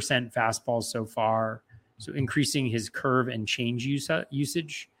 37% fastballs so far. So increasing his curve and change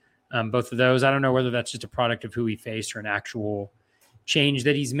usage. Both of those, I don't know whether that's just a product of who he faced or an actual change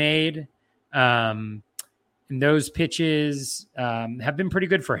that he's made. And those pitches have been pretty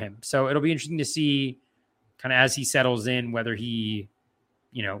good for him. So it'll be interesting to see kind of as he settles in, whether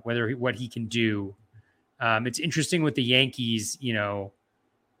what he can do. It's interesting with the Yankees,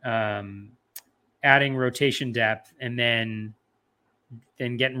 adding rotation depth and then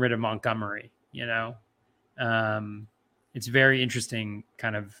getting rid of Montgomery, it's very interesting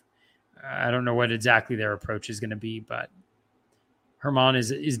kind of, I don't know what exactly their approach is going to be, but Germán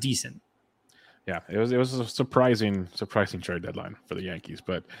is decent. Yeah, it was a surprising trade deadline for the Yankees,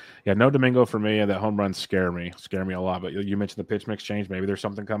 but yeah, no Domingo for me, and that home runs scare me a lot. But you mentioned the pitch mix change, maybe there's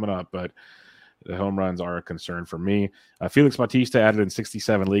something coming up, but the home runs are a concern for me. Felix Bautista added in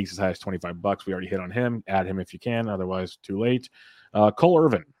 67 leagues as high as $25. We already hit on him. Add him if you can, otherwise too late. Cole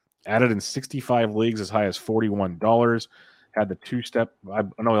Irvin added in 65 leagues as high as $41. Had the 2-step. He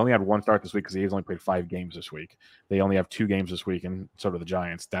only had 1 start this week because he's only played 5 games this week. They only have 2 games this week, and so do the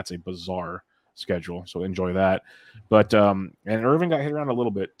Giants. That's a bizarre schedule, so enjoy that. But and Irvin got hit around a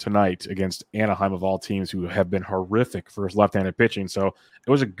little bit tonight against Anaheim, of all teams, who have been horrific for his left-handed pitching. So it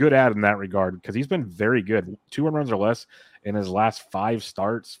was a good ad in that regard because he's been very good. 2 home runs or less in his last 5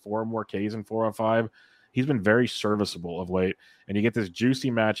 starts, 4 or more Ks in 4 or 5. He's been very serviceable of late, and you get this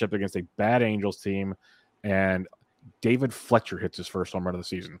juicy matchup against a bad Angels team, and David Fletcher hits his first home run of the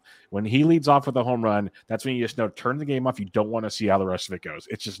season. When he leads off with a home run, that's when you just know, turn the game off. You don't want to see how the rest of it goes.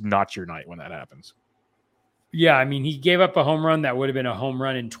 It's just not your night when that happens. Yeah, I mean, he gave up a home run that would have been a home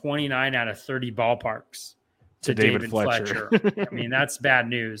run in 29 out of 30 ballparks to David Fletcher. I mean, that's bad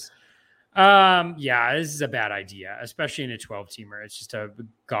news. Yeah, this is a bad idea, especially in a 12-teamer. It's just a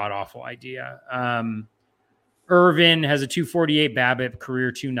god-awful idea. Irvin has a 248 BABIP,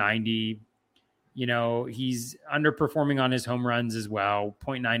 career 290. He's underperforming on his home runs as well.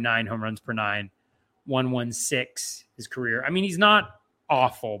 0.99 home runs per 9, 116 his career. I mean, he's not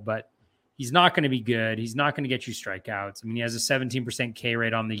awful, but he's not going to be good. He's not going to get you strikeouts. I mean, he has a 17% K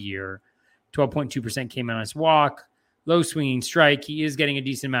rate on the year, 12.2% K minus walk, low swinging strike. He is getting a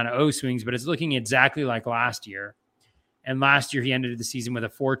decent amount of O swings, but it's looking exactly like last year. And last year he ended the season with a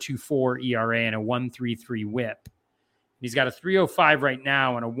 4.24 ERA and a 1.33 whip. He's got a 3.05 right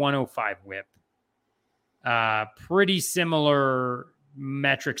now and a 1.05 whip. Pretty similar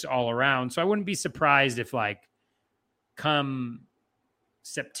metrics all around. So I wouldn't be surprised if come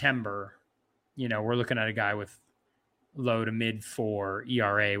September, we're looking at a guy with low to mid 4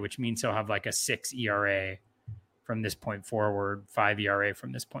 ERA, which means he'll have a 6 ERA from this point forward, 5 ERA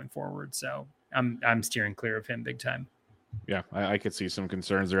from this point forward. So I'm steering clear of him big time. Yeah, I could see some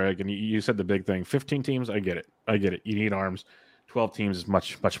concerns there. And you said the big thing, 15 teams. I get it. You need arms. 12 teams is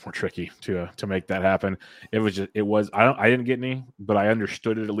much more tricky to make that happen. I didn't get any, but I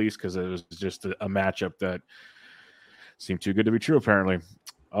understood it at least because it was just a matchup that seemed too good to be true, apparently.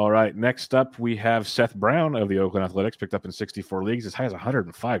 All right, next up we have Seth Brown of the Oakland Athletics, picked up in 64 leagues as high as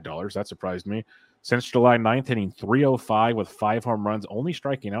 $105. That surprised me. Since July 9th, hitting 305 with 5 home runs, only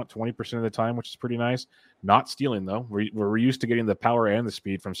striking out 20% of the time, which is pretty nice. Not stealing, though. We're used to getting the power and the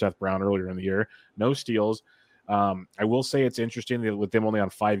speed from Seth Brown earlier in the year. No steals. I will say it's interesting that with them only on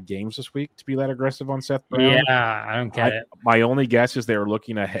 5 games this week to be that aggressive on Seth Brown. Yeah, I don't get it. My only guess is they were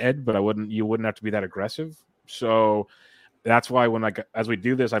looking ahead, but you wouldn't have to be that aggressive. So that's why as we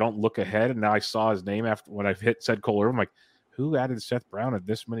do this, I don't look ahead. And now I saw his name after when I said Cole Irvin. I'm like, who added Seth Brown at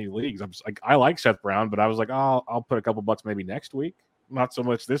this many leagues? I'm just like, I like Seth Brown, but I was like, oh, I'll put a couple bucks maybe next week, not so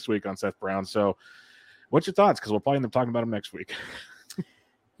much this week on Seth Brown. So, what's your thoughts? Because we'll probably end up talking about him next week.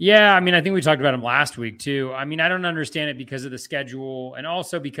 Yeah, I mean, I think we talked about him last week too. I mean, I don't understand it because of the schedule, and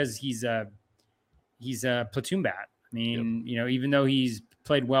also because he's a platoon bat. I mean, even though he's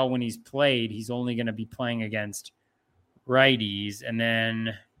played well when he's played, he's only going to be playing against righties. And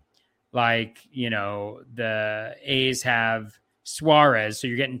then, the A's have Suarez, so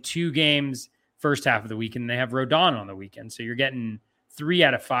you're getting 2 games first half of the week, and they have Rodon on the weekend, so you're getting 3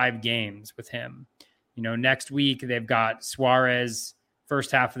 out of 5 games with him. Next week they've got Suarez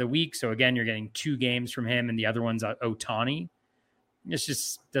first half of the week. So again, you're getting 2 games from him, and the other one's Ohtani. It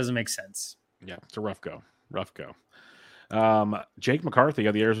just doesn't make sense. Yeah, it's a rough go. Jake McCarthy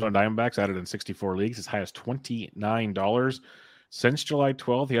of the Arizona Diamondbacks added in 64 leagues, as high as $29 since July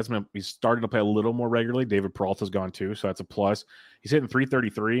 12th. He's started to play a little more regularly. David Peralta's gone too, so that's a plus. He's hitting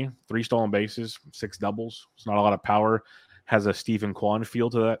 .333, 3 stolen bases, 6 doubles. It's not a lot of power. Has a Stephen Kwan feel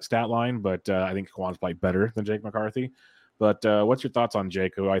to that stat line, but I think Kwan's probably better than Jake McCarthy. But what's your thoughts on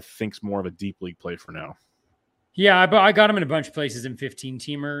Jake, who I think's more of a deep league play for now? Yeah, I got him in a bunch of places in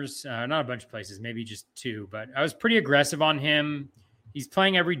 15-teamers. Not a bunch of places, maybe just 2. But I was pretty aggressive on him. He's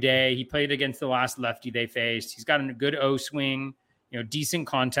playing every day. He played against the last lefty they faced. He's got a good O swing, decent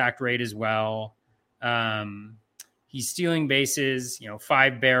contact rate as well. He's stealing bases,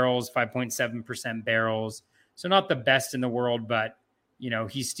 5 barrels, 5.7% barrels. So not the best in the world, but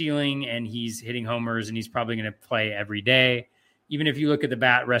he's stealing and he's hitting homers, and he's probably going to play every day. Even if you look at the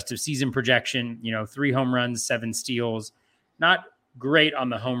bat rest of season projection, 3 home runs, 7 steals, not great on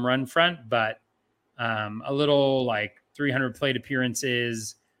the home run front, but a little like 300 plate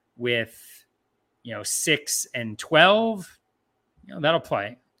appearances with, 6 and 12, that'll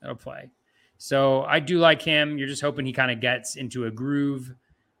play. So I do like him. You're just hoping he kind of gets into a groove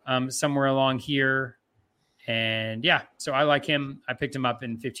somewhere along here. And yeah, so I like him. I picked him up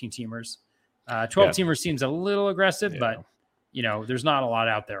in 15-teamers. 12-teamers seems a little aggressive, but there's not a lot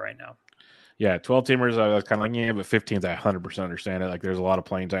out there right now. Yeah, 12-teamers, I was kind of like, but 15s, I 100% understand it. Like, there's a lot of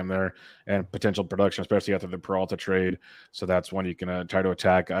playing time there and potential production, especially after the Peralta trade. So that's one you can try to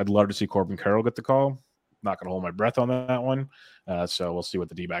attack. I'd love to see Corbin Carroll get the call. Not going to hold my breath on that one. So we'll see what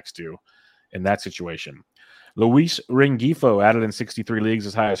the D-backs do in that situation. Luis Rengifo added in 63 leagues,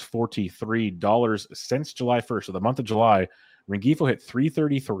 as high as $43 since July 1st. So the month of July, Rengifo hit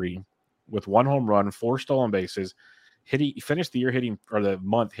 .333 with 1 home run, 4 stolen bases. He finished the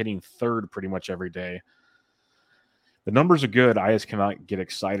month hitting 3rd pretty much every day. The numbers are good. I just cannot get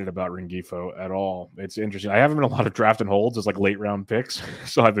excited about Rengifo at all. It's interesting. I haven't been a lot of draft and holds as like late round picks,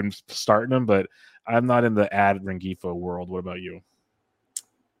 so I've been starting them, but I'm not in the add Rengifo world. What about you?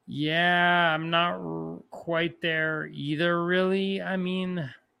 Yeah, I'm not quite there either, really. I mean,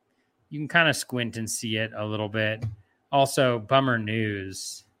 you can kind of squint and see it a little bit. Also, bummer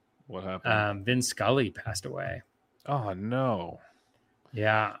news. What happened? Vin Scully passed away. Oh, no.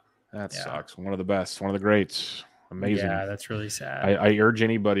 Yeah. That sucks. One of the best. One of the greats. Amazing. Yeah, that's really sad. I urge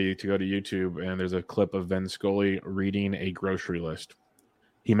anybody to go to YouTube, and there's a clip of Vin Scully reading a grocery list.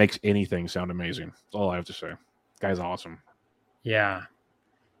 He makes anything sound amazing. That's all I have to say. Guy's awesome. Yeah.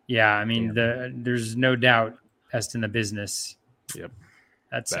 Yeah, I mean, there's no doubt best in the business. Yep.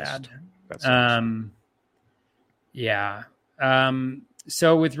 That's sad. That's awesome. Yeah.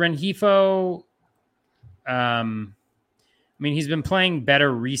 So with Rengifo, I mean, he's been playing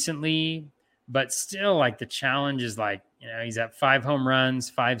better recently, but still, like, the challenge is like, he's at 5 home runs,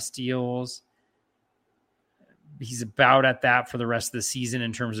 5 steals. He's about at that for the rest of the season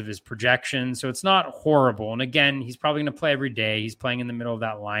in terms of his projection. So it's not horrible. And again, he's probably going to play every day. He's playing in the middle of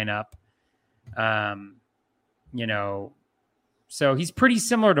that lineup. So he's pretty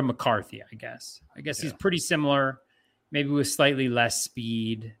similar to McCarthy, I guess. He's pretty similar, maybe with slightly less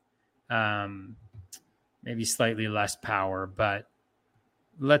speed, maybe slightly less power, but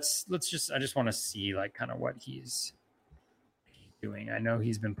I just want to see like kind of what he's doing. I know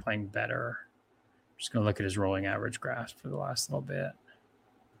he's been playing better. Just going to look at his rolling average graph for the last little bit.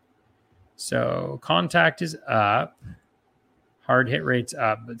 So contact is up. Hard hit rate's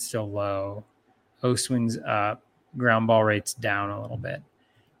up, but still low. O swing's up. Ground ball rate's down a little bit.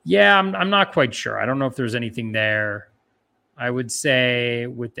 Yeah, I'm not quite sure. I don't know if there's anything there. I would say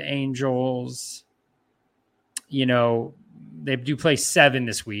with the Angels, they do play 7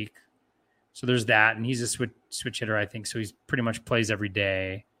 this week. So there's that. And he's a switch hitter, I think. So he's pretty much plays every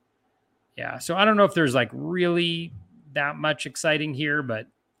day. Yeah, so I don't know if there's like really that much exciting here, but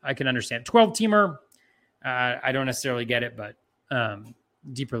I can understand. 12-teamer, I don't necessarily get it, but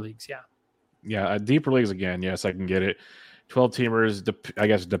deeper leagues, yeah. Yeah, deeper leagues again, yes, I can get it. 12 teamers, I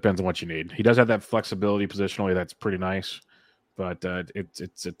guess it depends on what you need. He does have that flexibility positionally. That's pretty nice, but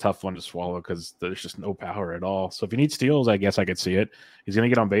it's a tough one to swallow because there's just no power at all. So if you need steals, I guess I could see it. He's going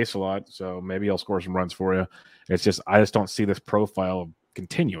to get on base a lot, so maybe he'll score some runs for you. I just don't see this profile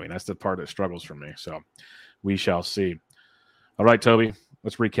continuing. That's the part that struggles for me. So we shall see. All right, Toby,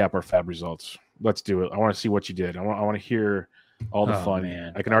 let's recap our Fab results. Let's do it. I want to see what you did. I want to hear all the fun.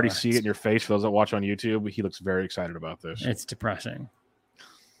 Man. I can already see it in your face. For those that watch on YouTube, he looks very excited about this. It's depressing.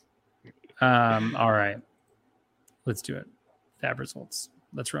 All right. Let's do it. Fab results.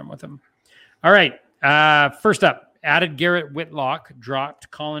 Let's run with them. All right. First up, added Garrett Whitlock,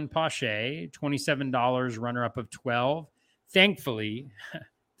 dropped Colin Pache, $27, runner-up of 12. Thankfully,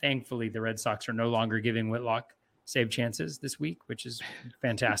 the Red Sox are no longer giving Whitlock save chances this week, which is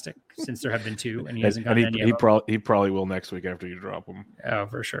fantastic since there have been 2 and he hasn't gotten any. He probably will next week after you drop him. Oh,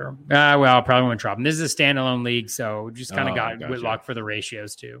 for sure. Well, I probably won't drop him. This is a standalone league, so just kind of got Whitlock for the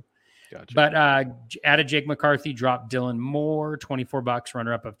ratios too. Gotcha. But added Jake McCarthy, dropped Dylan Moore, $24,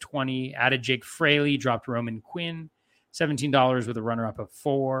 runner-up of 20. Added Jake Fraley, dropped Roman Quinn, $17 with a runner-up of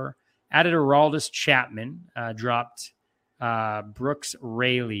 4. Added Aroldis Chapman, dropped Brooks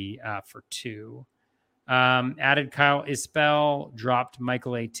Raley for 2. Added Kyle Isbell, dropped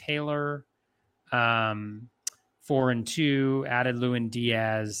Michael A. Taylor, 4 and 2. Added Lewin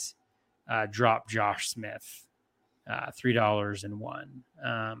Diaz, dropped Josh Smith, $3 and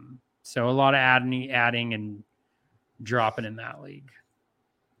 1. So a lot of adding and dropping in that league.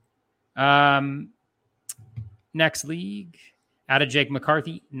 Next league, added Jake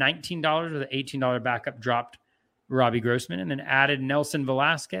McCarthy, $19 with an $18 backup, dropped Robbie Grossman, and then added Nelson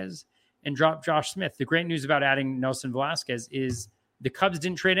Velasquez and dropped Josh Smith. The great news about adding Nelson Velasquez is the Cubs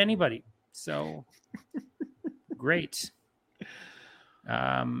didn't trade anybody. So great.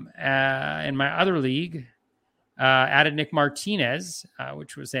 In my other league, added Nick Martinez,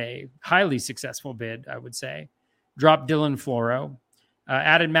 which was a highly successful bid, I would say. Dropped Dylan Floro.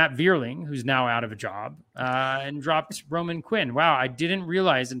 Added Matt Vierling, who's now out of a job, and dropped Roman Quinn. Wow, I didn't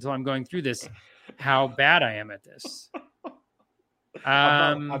realize until I'm going through this how bad I am at this.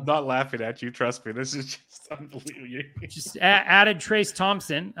 I'm not laughing at you. Trust me. This is just unbelievable. Just added Trace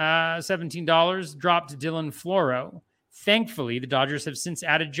Thompson, $17, dropped Dylan Floro. Thankfully, the Dodgers have since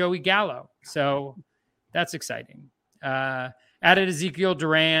added Joey Gallo. So that's exciting. Added Ezekiel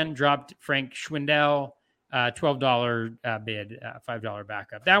Duran, dropped Frank Schwindel, $12 bid, $5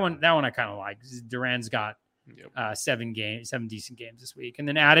 backup. That one I kind of like. Duran's got 7 decent games this week. And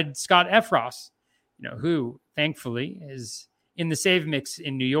then added Scott Efros, who thankfully is in the save mix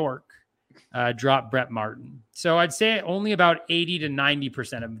in New York, dropped Brett Martin. So I'd say only about 80 to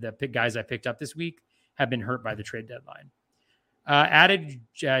 90% of the guys I picked up this week have been hurt by the trade deadline. Added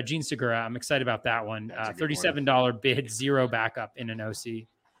Gene Segura. I'm excited about that one. $37 bid, 0 backup in an OC.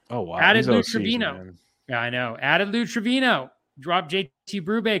 Oh, wow. Added Lou Trevino. Man. Yeah, I know. Added Lou Trevino. Dropped JT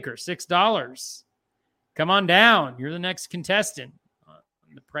Brubaker, $6. Come on down. You're the next contestant.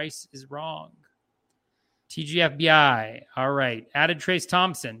 The price is wrong. TGFBI. All right. Added Trace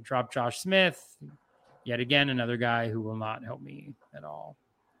Thompson. Dropped Josh Smith. Yet again, another guy who will not help me at all.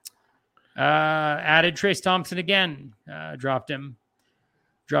 Added Trace Thompson again. Dropped him.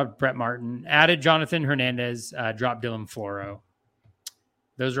 Dropped Brett Martin. Added Jonathan Hernandez. Dropped Dylan Floro.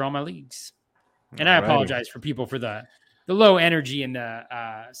 Those are all my leagues. And I apologize for people for the low energy and the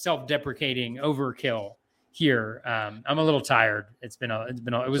self-deprecating overkill here. I'm a little tired. It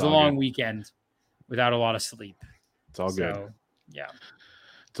was a long weekend without a lot of sleep. It's all good. Yeah.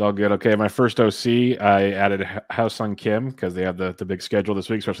 It's all good. Okay, my first OC, I added Ha-Seong Kim because they have the big schedule this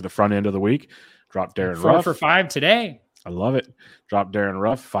week, especially the front end of the week. Dropped Darren Ruff. 4 for 5 today. I love it. Dropped Darren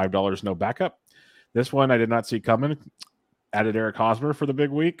Ruff, $5, no backup. This one I did not see coming. Added Eric Hosmer for the big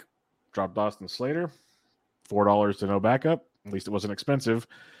week. Dropped Dawson Slater, $4 to no backup. At least it wasn't expensive.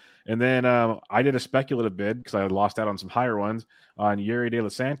 And then I did a speculative bid because I lost out on some higher ones on Yuri De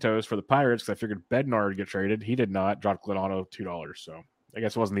Los Santos for the Pirates because I figured Bednar would get traded. He did not. Dropped Glenn Otto, $2. So I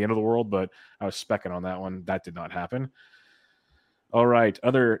guess it wasn't the end of the world, but I was specking on that one. That did not happen. All right.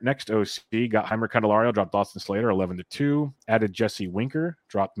 Next OC got Heimer Candelario, dropped Dawson Slater, 11-2. Added Jesse Winker,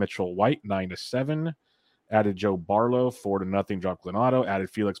 dropped Mitchell White, 9-7. Added Joe Barlow, 4-0, dropped Glenn Otto. Added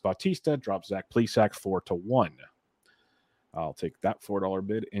Felix Bautista, dropped Zach Plesac, 4-1. I'll take that $4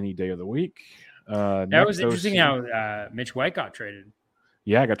 bid any day of the week. That was interesting how Mitch White got traded.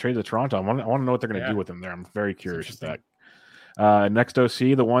 Yeah, I got traded to Toronto. I want to know what they're going to do with him there. I'm very curious about that. Next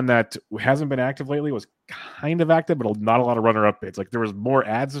OC, the one that hasn't been active lately, was kind of active, but not a lot of runner-up bids. Like there was more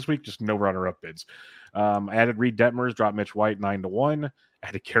ads this week, just no runner-up bids. I added Reed Detmers, dropped Mitch White, 9-1.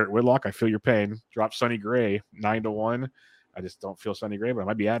 Added Garrett Whitlock, I feel your pain. Dropped Sonny Gray, 9-1. I just don't feel Sonny Gray, but I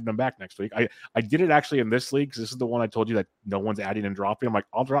might be adding him back next week. I did it actually in this league because this is the one I told you that no one's adding and dropping. I'm like,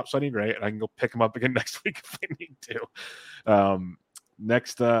 I'll drop Sonny Gray and I can go pick him up again next week if I need to.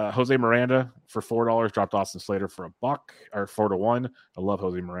 Next, Jose Miranda for $4, dropped Austin Slater for $1 or 4-1. I love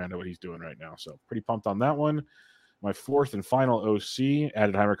Jose Miranda, what he's doing right now. So pretty pumped on that one. My fourth and final OC,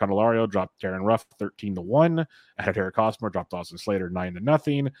 added Jaime Candelario, dropped Darren Ruff 13-1. Added Eric Hosmer, dropped Austin Slater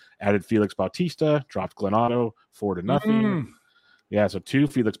 9-0. Added Felix Bautista, dropped Glenn Otto 4-0. Yeah, so 2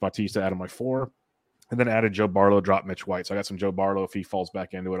 Felix Bautista out of my 4. And then added Joe Barlow, dropped Mitch White. So I got some Joe Barlow. If he falls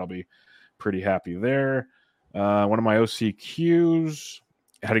back into it, I'll be pretty happy there. One of my OCQs,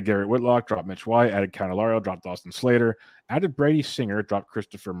 added Garrett Whitlock, dropped Mitch White. Added Candelario, dropped Austin Slater. Added Brady Singer, dropped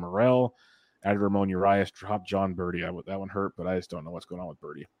Christopher Morel. Added Ramon Urias, dropped John Birdie. That one hurt, but I just don't know what's going on with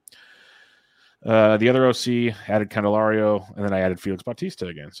Birdie. The other OC, added Candelario, and then I added Felix Bautista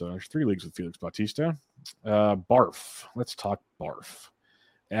again. So there's 3 leagues with Felix Bautista. Barf. Let's talk Barf.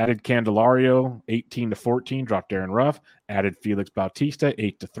 Added Candelario, 18-14, dropped Darren Ruff. Added Felix Bautista,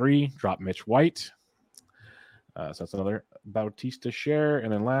 8-3, dropped Mitch White. So that's another Bautista share.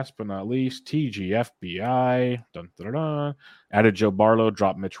 And then last but not least, TGFBI. Dun, dun, dun, dun. Added Joe Barlow,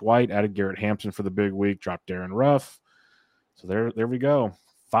 dropped Mitch White. Added Garrett Hampson for the big week, dropped Darren Ruff. So there we go.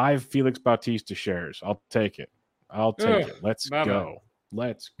 5 Felix Bautista shares. I'll take it. Let's go.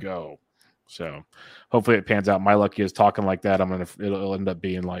 Let's go. So hopefully it pans out. My luck is talking like that. It'll end up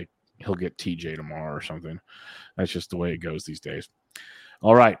being like he'll get TJ tomorrow or something. That's just the way it goes these days.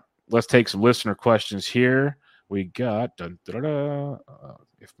 All right. Let's take some listener questions here. We got there we go.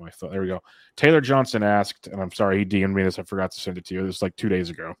 Taylor Johnson asked, and I'm sorry he DM'd me this. I forgot to send it to you. This was like 2 days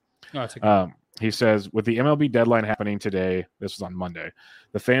ago. Oh, it's okay. He says, with the MLB deadline happening today, this was on Monday,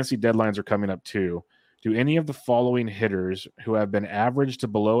 the fantasy deadlines are coming up too. Do any of the following hitters who have been average to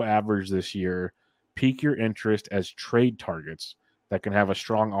below average this year pique your interest as trade targets that can have a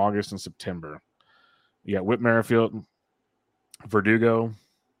strong August and September? You got Whit Merrifield, Verdugo,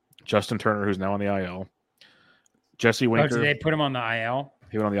 Justin Turner, who's now on the IL, Jesse Winker. Oh, did they put him on the IL?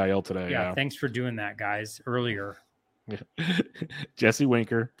 He went on the IL today. Yeah, thanks for doing that, guys, earlier. Jesse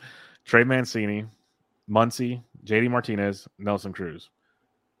Winker, Trey Mancini, Muncy, JD Martinez, Nelson Cruz.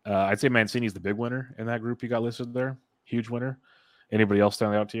 I'd say Mancini's the big winner in that group you got listed there. Huge winner. Anybody else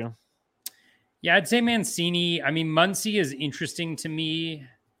stand out to you? Yeah, I'd say Mancini. I mean, Muncy is interesting to me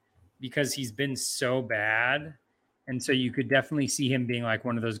because he's been so bad. And so you could definitely see him being like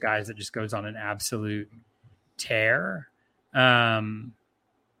one of those guys that just goes on an absolute tear. Yeah,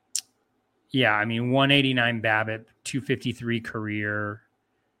 I mean, 189 BABIP, 253 career,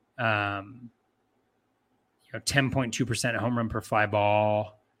 10.2% home run per fly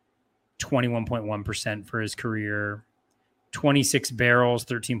ball, 21.1% for his career, 26 barrels,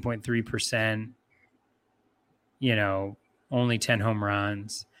 13.3%, only 10 home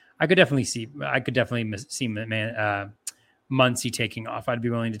runs. I could definitely see Muncy taking off. I'd be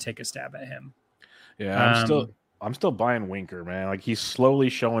willing to take a stab at him. Yeah, I'm still buying Winker, man. Like he's slowly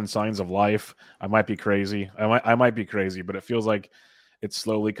showing signs of life. I might be crazy. I might be crazy, but it feels like it's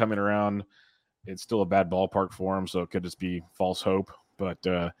slowly coming around. It's still a bad ballpark for him, so it could just be false hope. But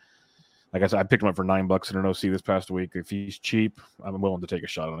like I said, I picked him up for $9 in an OC this past week. If he's cheap, I'm willing to take a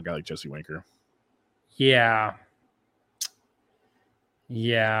shot on a guy like Jesse Winker. Yeah.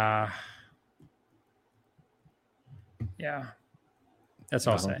 That's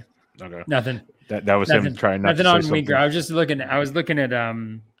all I'll say. Okay. Nothing. That was him trying not nothing to on say Winker. something. I was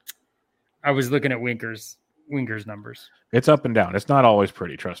looking at Winker's numbers. It's up and down. It's not always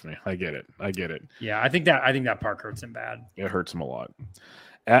pretty. Trust me. I get it. Yeah, I think that park hurts him bad. It hurts him a lot.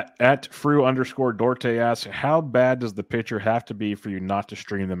 At Fru_Dorte asks, how bad does the pitcher have to be for you not to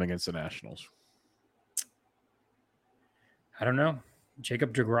stream them against the Nationals? I don't know.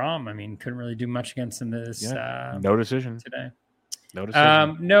 Jacob deGrom, I mean, couldn't really do much against them this no decision today. No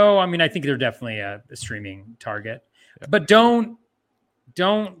decision. No, I mean, I think they're definitely a streaming target, but don't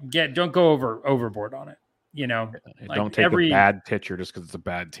go overboard on it. Don't take a bad pitcher just because it's a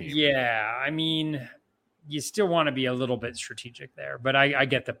bad team. Yeah, I mean, you still want to be a little bit strategic there, but I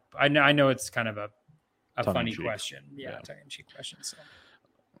get I know it's kind of a funny question. Yeah, tongue-in-cheek question. So.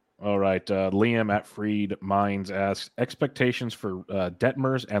 All right. Liam at Freed Minds asks, expectations for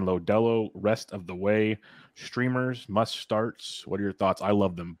Detmers and Lodelo rest of the way. Streamers, must starts. What are your thoughts? I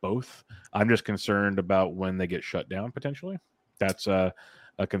love them both. I'm just concerned about when they get shut down potentially. That's a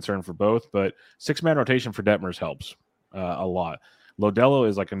concern for both. But 6-man rotation for Detmers helps a lot. Lodelo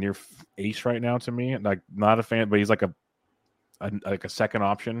is like a near ace right now to me. Like not a fan, but he's like a second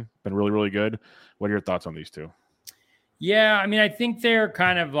option. Been really, really good. What are your thoughts on these two? Yeah, I mean, I think they're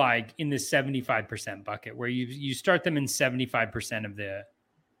kind of like in the 75% bucket where you start them in 75%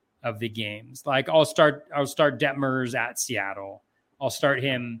 of the games. Like I'll start Detmers at Seattle. I'll start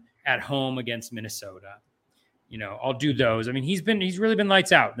him at home against Minnesota. I'll do those. I mean, he's really been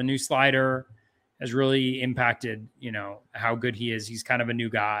lights out. The new slider has really impacted, how good he is. He's kind of a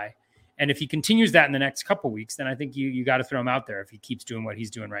new guy. And if he continues that in the next couple weeks, then I think you got to throw him out there if he keeps doing what he's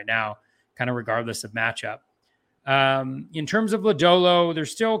doing right now, kind of regardless of matchup. In terms of Lodolo,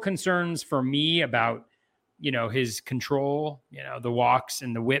 there's still concerns for me about, his control. The walks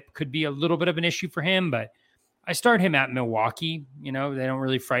and the whip could be a little bit of an issue for him, but I start him at Milwaukee. They don't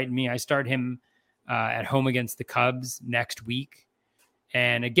really frighten me. I start him at home against the Cubs next week.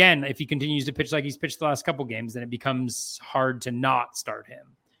 And again, if he continues to pitch like he's pitched the last couple games, then it becomes hard to not start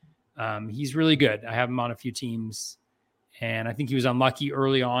him. He's really good. I have him on a few teams. And I think he was unlucky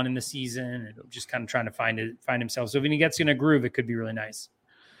early on in the season and just kind of trying to find himself. So if he gets in a groove, it could be really nice.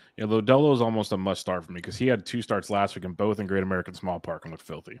 Yeah, Lodolo is almost a must start for me because he had 2 starts last week and both in Great American Small Park and looked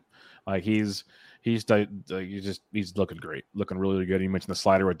filthy. Like he's looking great, looking really good. You mentioned the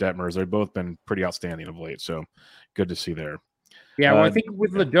slider with Detmers; they've both been pretty outstanding of late. So good to see there. Yeah, well, I think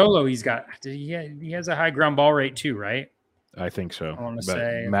with Lodolo, he has a high ground ball rate too, right? I think so. I want to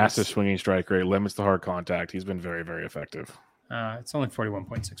say massive swinging strike rate, limits the hard contact. He's been very, very effective. It's only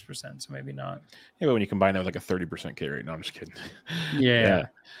 41.6%, so maybe not. Yeah, but when you combine that with like a 30% K rate, no, I'm just kidding. Yeah.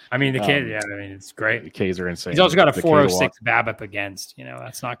 I mean, the K, it's great. The Ks are insane. He's also got a 406 BABIP against.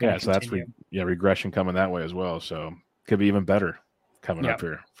 That's not going to continue. So that's regression coming that way as well. So could be even better coming up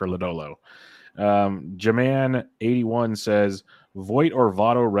here for Lodolo. Jaman81 says, Voit or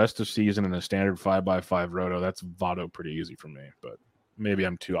Votto rest of season in a standard 5x5 roto. That's Votto pretty easy for me, but maybe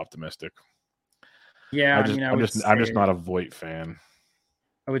I'm too optimistic. Yeah, I'm just not a Voit fan.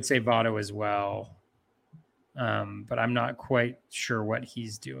 I would say Votto as well, but I'm not quite sure what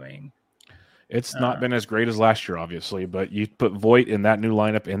he's doing. It's not been as great as last year, obviously, but you put Voit in that new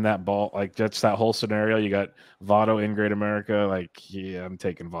lineup in that ball, like that's that whole scenario. You got Votto in Great America. Like, yeah, I'm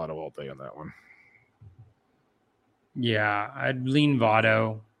taking Votto all day on that one. Yeah, I'd lean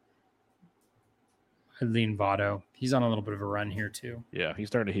Votto. He's on a little bit of a run here too. Yeah, he's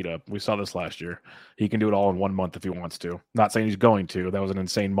starting to heat up. We saw this last year. He can do it all in 1 month if he wants to. Not saying he's going to. That was an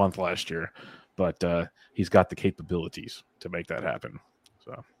insane month last year, but he's got the capabilities to make that happen.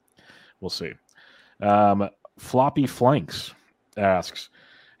 So we'll see. Floppy Flanks asks,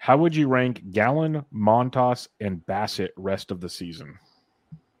 how would you rank Gallen, Montas, and Bassett rest of the season?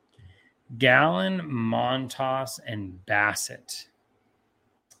 Gallen, Montas, and Bassett.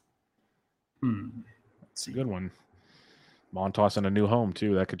 That's a good one. Montas in a new home,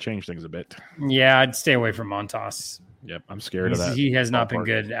 too. That could change things a bit. Yeah, I'd stay away from Montas. Yep, I'm scared of that. He has not been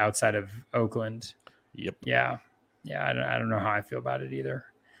good outside of Oakland. Yep. Yeah, I don't know how I feel about it either.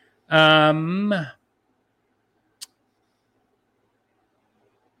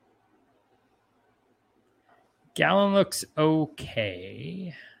 Gallen looks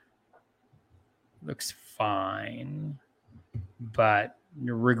okay. Looks fine. But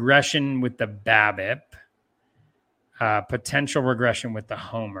regression with the BABIP. Potential regression with the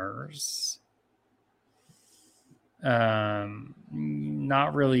homers.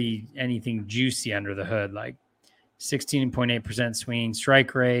 Not really anything juicy under the hood, like 16.8% swing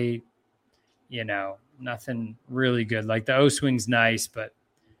strike rate. Nothing really good. Like the O swing's nice, but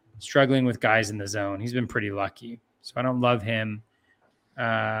struggling with guys in the zone. He's been pretty lucky, so I don't love him.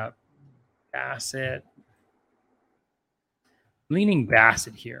 Bassett, leaning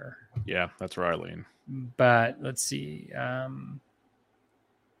Bassett here. Yeah, that's where I lean. But let's see.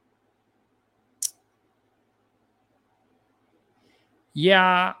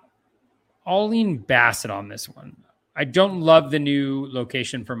 Yeah, I'll lean Bassett on this one. I don't love the new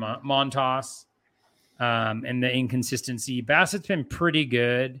location for Montas and the inconsistency. Bassett's been pretty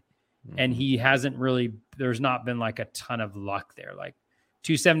good, and he hasn't really – there's not been like a ton of luck there. Like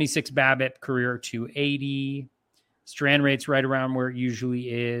 276 BABIP, career 280. Strand rate's right around where it usually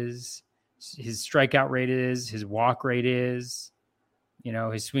is. His strikeout rate is. His walk rate is.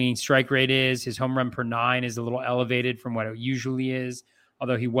 His swinging strike rate is. His home run per 9 is a little elevated from what it usually is,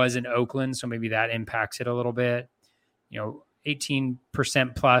 although he was in Oakland, so maybe that impacts it a little bit. 18%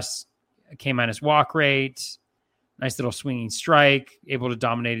 plus K- walk rate, nice little swinging strike, able to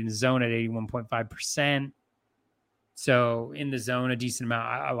dominate in the zone at 81.5%. So in the zone, a decent amount.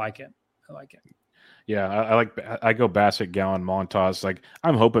 I like it. Yeah, I go Bassett, Gallen, Montas. Like,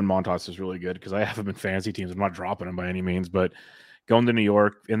 I'm hoping Montas is really good because I have him in fantasy teams. I'm not dropping him by any means, but going to New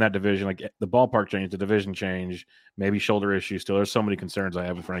York in that division, like the ballpark change, the division change, maybe shoulder issues still. There's so many concerns I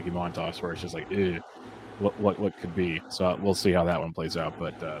have with Frankie Montas where it's just like, ew. what could be. So we'll see how that one plays out.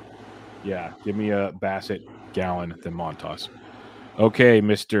 But yeah, give me a Bassett, Gallen, then Montas. Okay,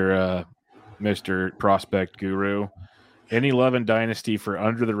 Mr. Prospect Guru. Any love in Dynasty for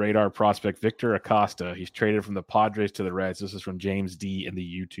under the radar prospect Victor Acosta? He's traded from the Padres to the Reds. This is from James D in the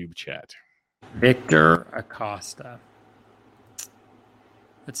YouTube chat. Victor Acosta.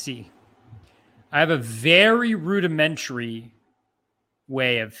 Let's see. I have a very rudimentary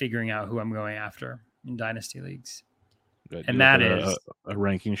way of figuring out who I'm going after in Dynasty leagues. Good. And that is a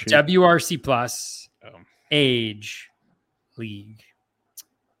ranking sheet. WRC plus age league.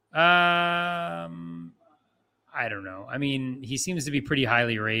 I don't know. I mean, he seems to be pretty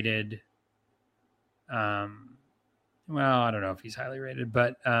highly rated. Well, I don't know if he's highly rated,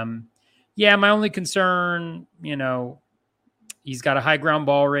 but yeah, my only concern, he's got a high ground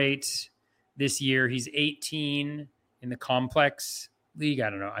ball rate this year. He's 18 in the complex league. I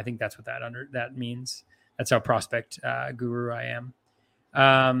don't know. I think that's what that means. That's how prospect guru I am.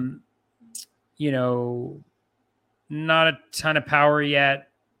 Not a ton of power yet.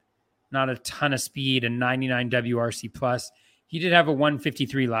 Not a ton of speed, and 99 WRC plus. He did have a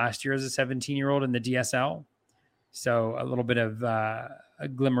 153 last year as a 17-year-old in the DSL. So a little bit of a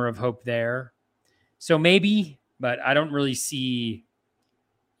glimmer of hope there. So maybe, but I don't really see,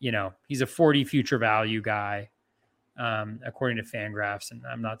 he's a 40 future value guy, according to Fangraphs, and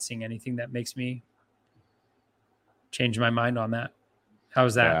I'm not seeing anything that makes me change my mind on that.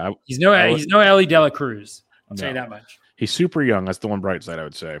 How's that? Yeah, he's no Ellie De La Cruz. I'll tell you that much. He's super young. That's the one bright side, I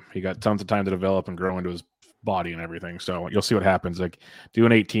would say. He got tons of time to develop and grow into his body and everything. So you'll see what happens. Like, do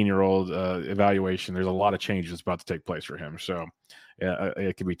an 18-year-old evaluation. There's a lot of change that's about to take place for him. So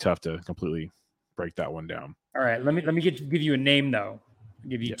it can be tough to completely break that one down. All right. Let me give you a name, though. I'll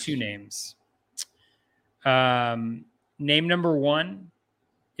give you two names. Name number one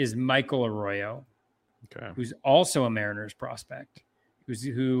is Michael Arroyo, who's also a Mariners prospect.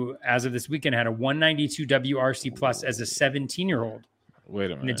 Who, as of this weekend, had a 192 WRC plus as a 17-year-old.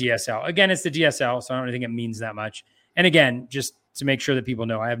 Wait a minute. In the DSL. Again, it's the DSL, so I don't think it means that much. And again, just to make sure that people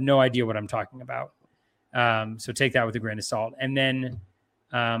know, I have no idea what I'm talking about. So take that with a grain of salt. And then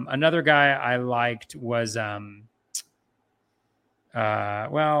another guy I liked was, well, I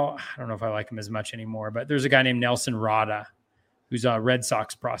don't know if I like him as much anymore, but there's a guy named Nelson Rada, who's a Red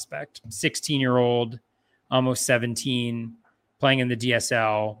Sox prospect, 16-year-old, almost 17, playing in the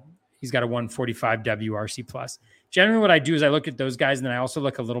DSL. He's got a 145 WRC plus. Generally what I do is I look at those guys, and then I also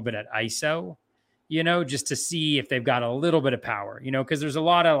look a little bit at ISO, just to see if they've got a little bit of power, because there's a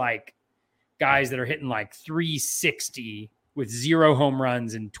lot of like guys that are hitting like 360 with 0 home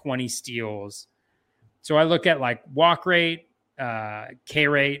runs and 20 steals. So I look at like walk rate, K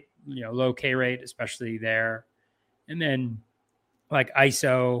rate, low K rate, especially there. And then like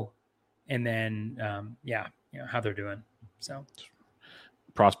ISO, and then, how they're doing. So,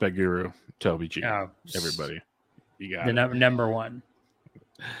 prospect guru, Toby G. Everybody, you got the number one.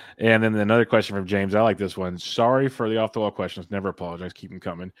 And then another question from James. I like this one. Sorry for the off the wall questions. Never apologize. Keep them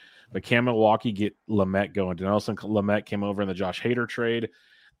coming. But can Milwaukee get Lamet going? Nelson Lamet came over in the Josh Hader trade.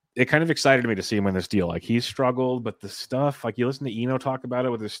 It kind of excited me to see him in this deal. Like, he's struggled, but the stuff, like you listen to Eno talk about it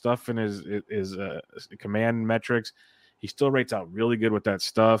with his stuff and his command metrics, he still rates out really good with that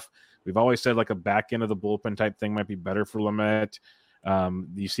stuff. We've always said like a back end of the bullpen type thing might be better for Lamet.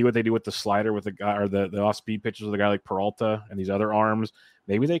 You see what they do with the slider with the guy, or the off speed pitches with a guy like Peralta and these other arms.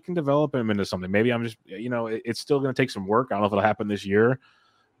 Maybe they can develop him into something. Maybe I'm just, it's still going to take some work. I don't know if it'll happen this year,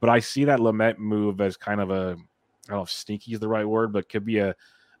 but I see that Lamet move as kind of I don't know if sneaky is the right word, but could be a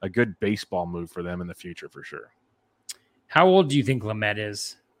good baseball move for them in the future for sure. How old do you think Lamet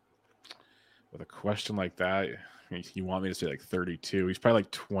is? With a question like that, you want me to say like 32? He's probably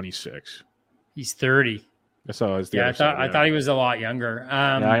like 26. He's 30. So I thought he was a lot younger.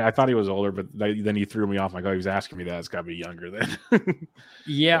 I thought he was older, but then you threw me off. Like, oh, he was asking me that. It's got to be younger then.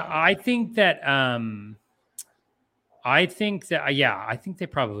 Yeah, I think that. I think they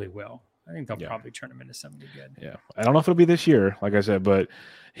probably will. I think they'll probably turn him into somebody good. Yeah, I don't know if it'll be this year, like I said, but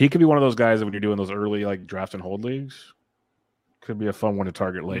he could be one of those guys that when you're doing those early like draft and hold leagues, could be a fun one to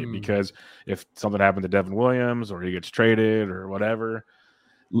target late because if something happened to Devin Williams or he gets traded or whatever,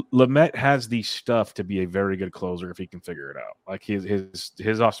 Lamet has the stuff to be a very good closer if he can figure it out. Like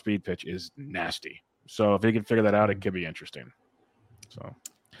his off speed pitch is nasty. So if he can figure that out, it could be interesting. So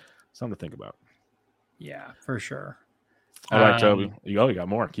something to think about. Yeah, for sure. All right, Toby. You got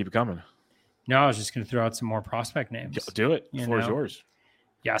more. Keep it coming. No, I was just going to throw out some more prospect names. Do it. The floor is yours.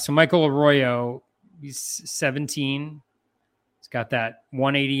 Yeah, so Michael Arroyo, he's 17. He's got that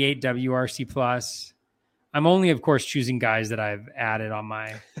 188 WRC plus. I'm only, of course, choosing guys that I've added on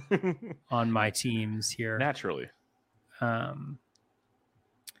my teams here. Naturally.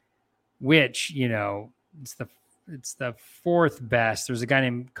 Which, it's the fourth best. There's a guy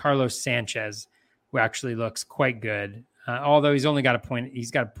named Carlos Sanchez who actually looks quite good. Although he's only got a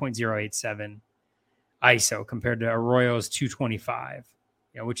 0.087 ISO compared to Arroyo's 225,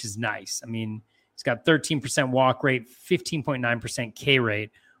 which is nice. I mean, he's got 13% walk rate, 15.9% K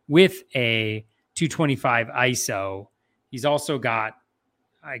rate with a 225 ISO. He's also got,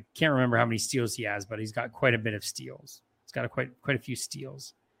 I can't remember how many steals he has, but he's got quite a bit of steals. He's got quite a few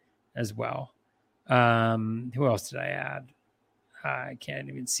steals as well. Who else did I add? I can't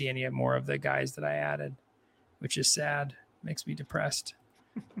even see any more of the guys that I added, which is sad. Makes me depressed.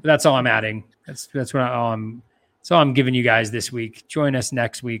 But that's all I'm adding. That's all I'm giving you guys this week. Join us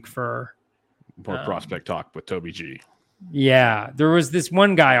next week for more prospect talk with Toby G. Yeah, there was this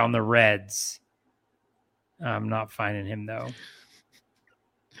one guy on the Reds. I'm not finding him though.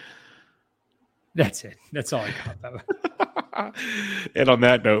 That's it. That's all I got. And on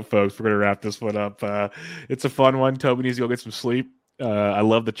that note, folks, we're going to wrap this one up. It's a fun one. Toby needs to go get some sleep. I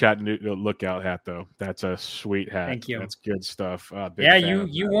love the Chattanooga Lookout hat, though. That's a sweet hat. Thank you. That's good stuff. Yeah,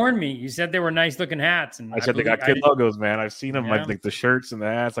 you warned me. You said they were nice looking hats, and I said they got good logos, man. I've seen them, like the shirts and the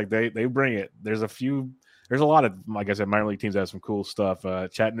hats. Like they bring it. There's a lot of, like I said, minor league teams that have some cool stuff.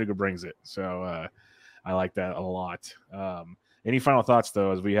 Chattanooga brings it, so I like that a lot. Any final thoughts,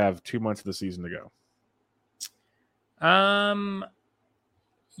 though, as we have 2 months of the season to go?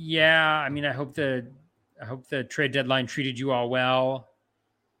 Yeah, I mean, I hope the trade deadline treated you all well.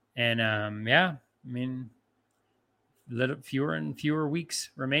 And yeah, I mean, fewer and fewer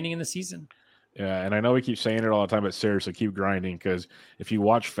weeks remaining in the season. Yeah, and I know we keep saying it all the time, but seriously, keep grinding, because if you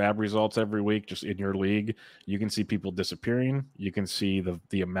watch Fab results every week just in your league, you can see people disappearing. You can see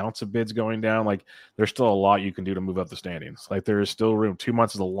the amounts of bids going down. Like, there's still a lot you can do to move up the standings. Like, there is still room. 2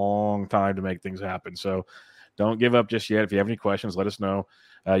 months is a long time to make things happen. So don't give up just yet. If you have any questions, let us know.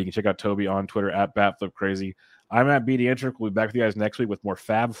 You can check out Toby on Twitter at BatFlipCrazy. I'm at BD Intric. We'll be back with you guys next week with more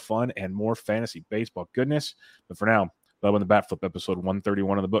Fab fun and more fantasy baseball goodness. But for now, Bubba and the Bat Flip, episode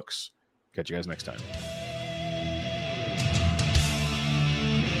 131 of the books. Catch you guys next time.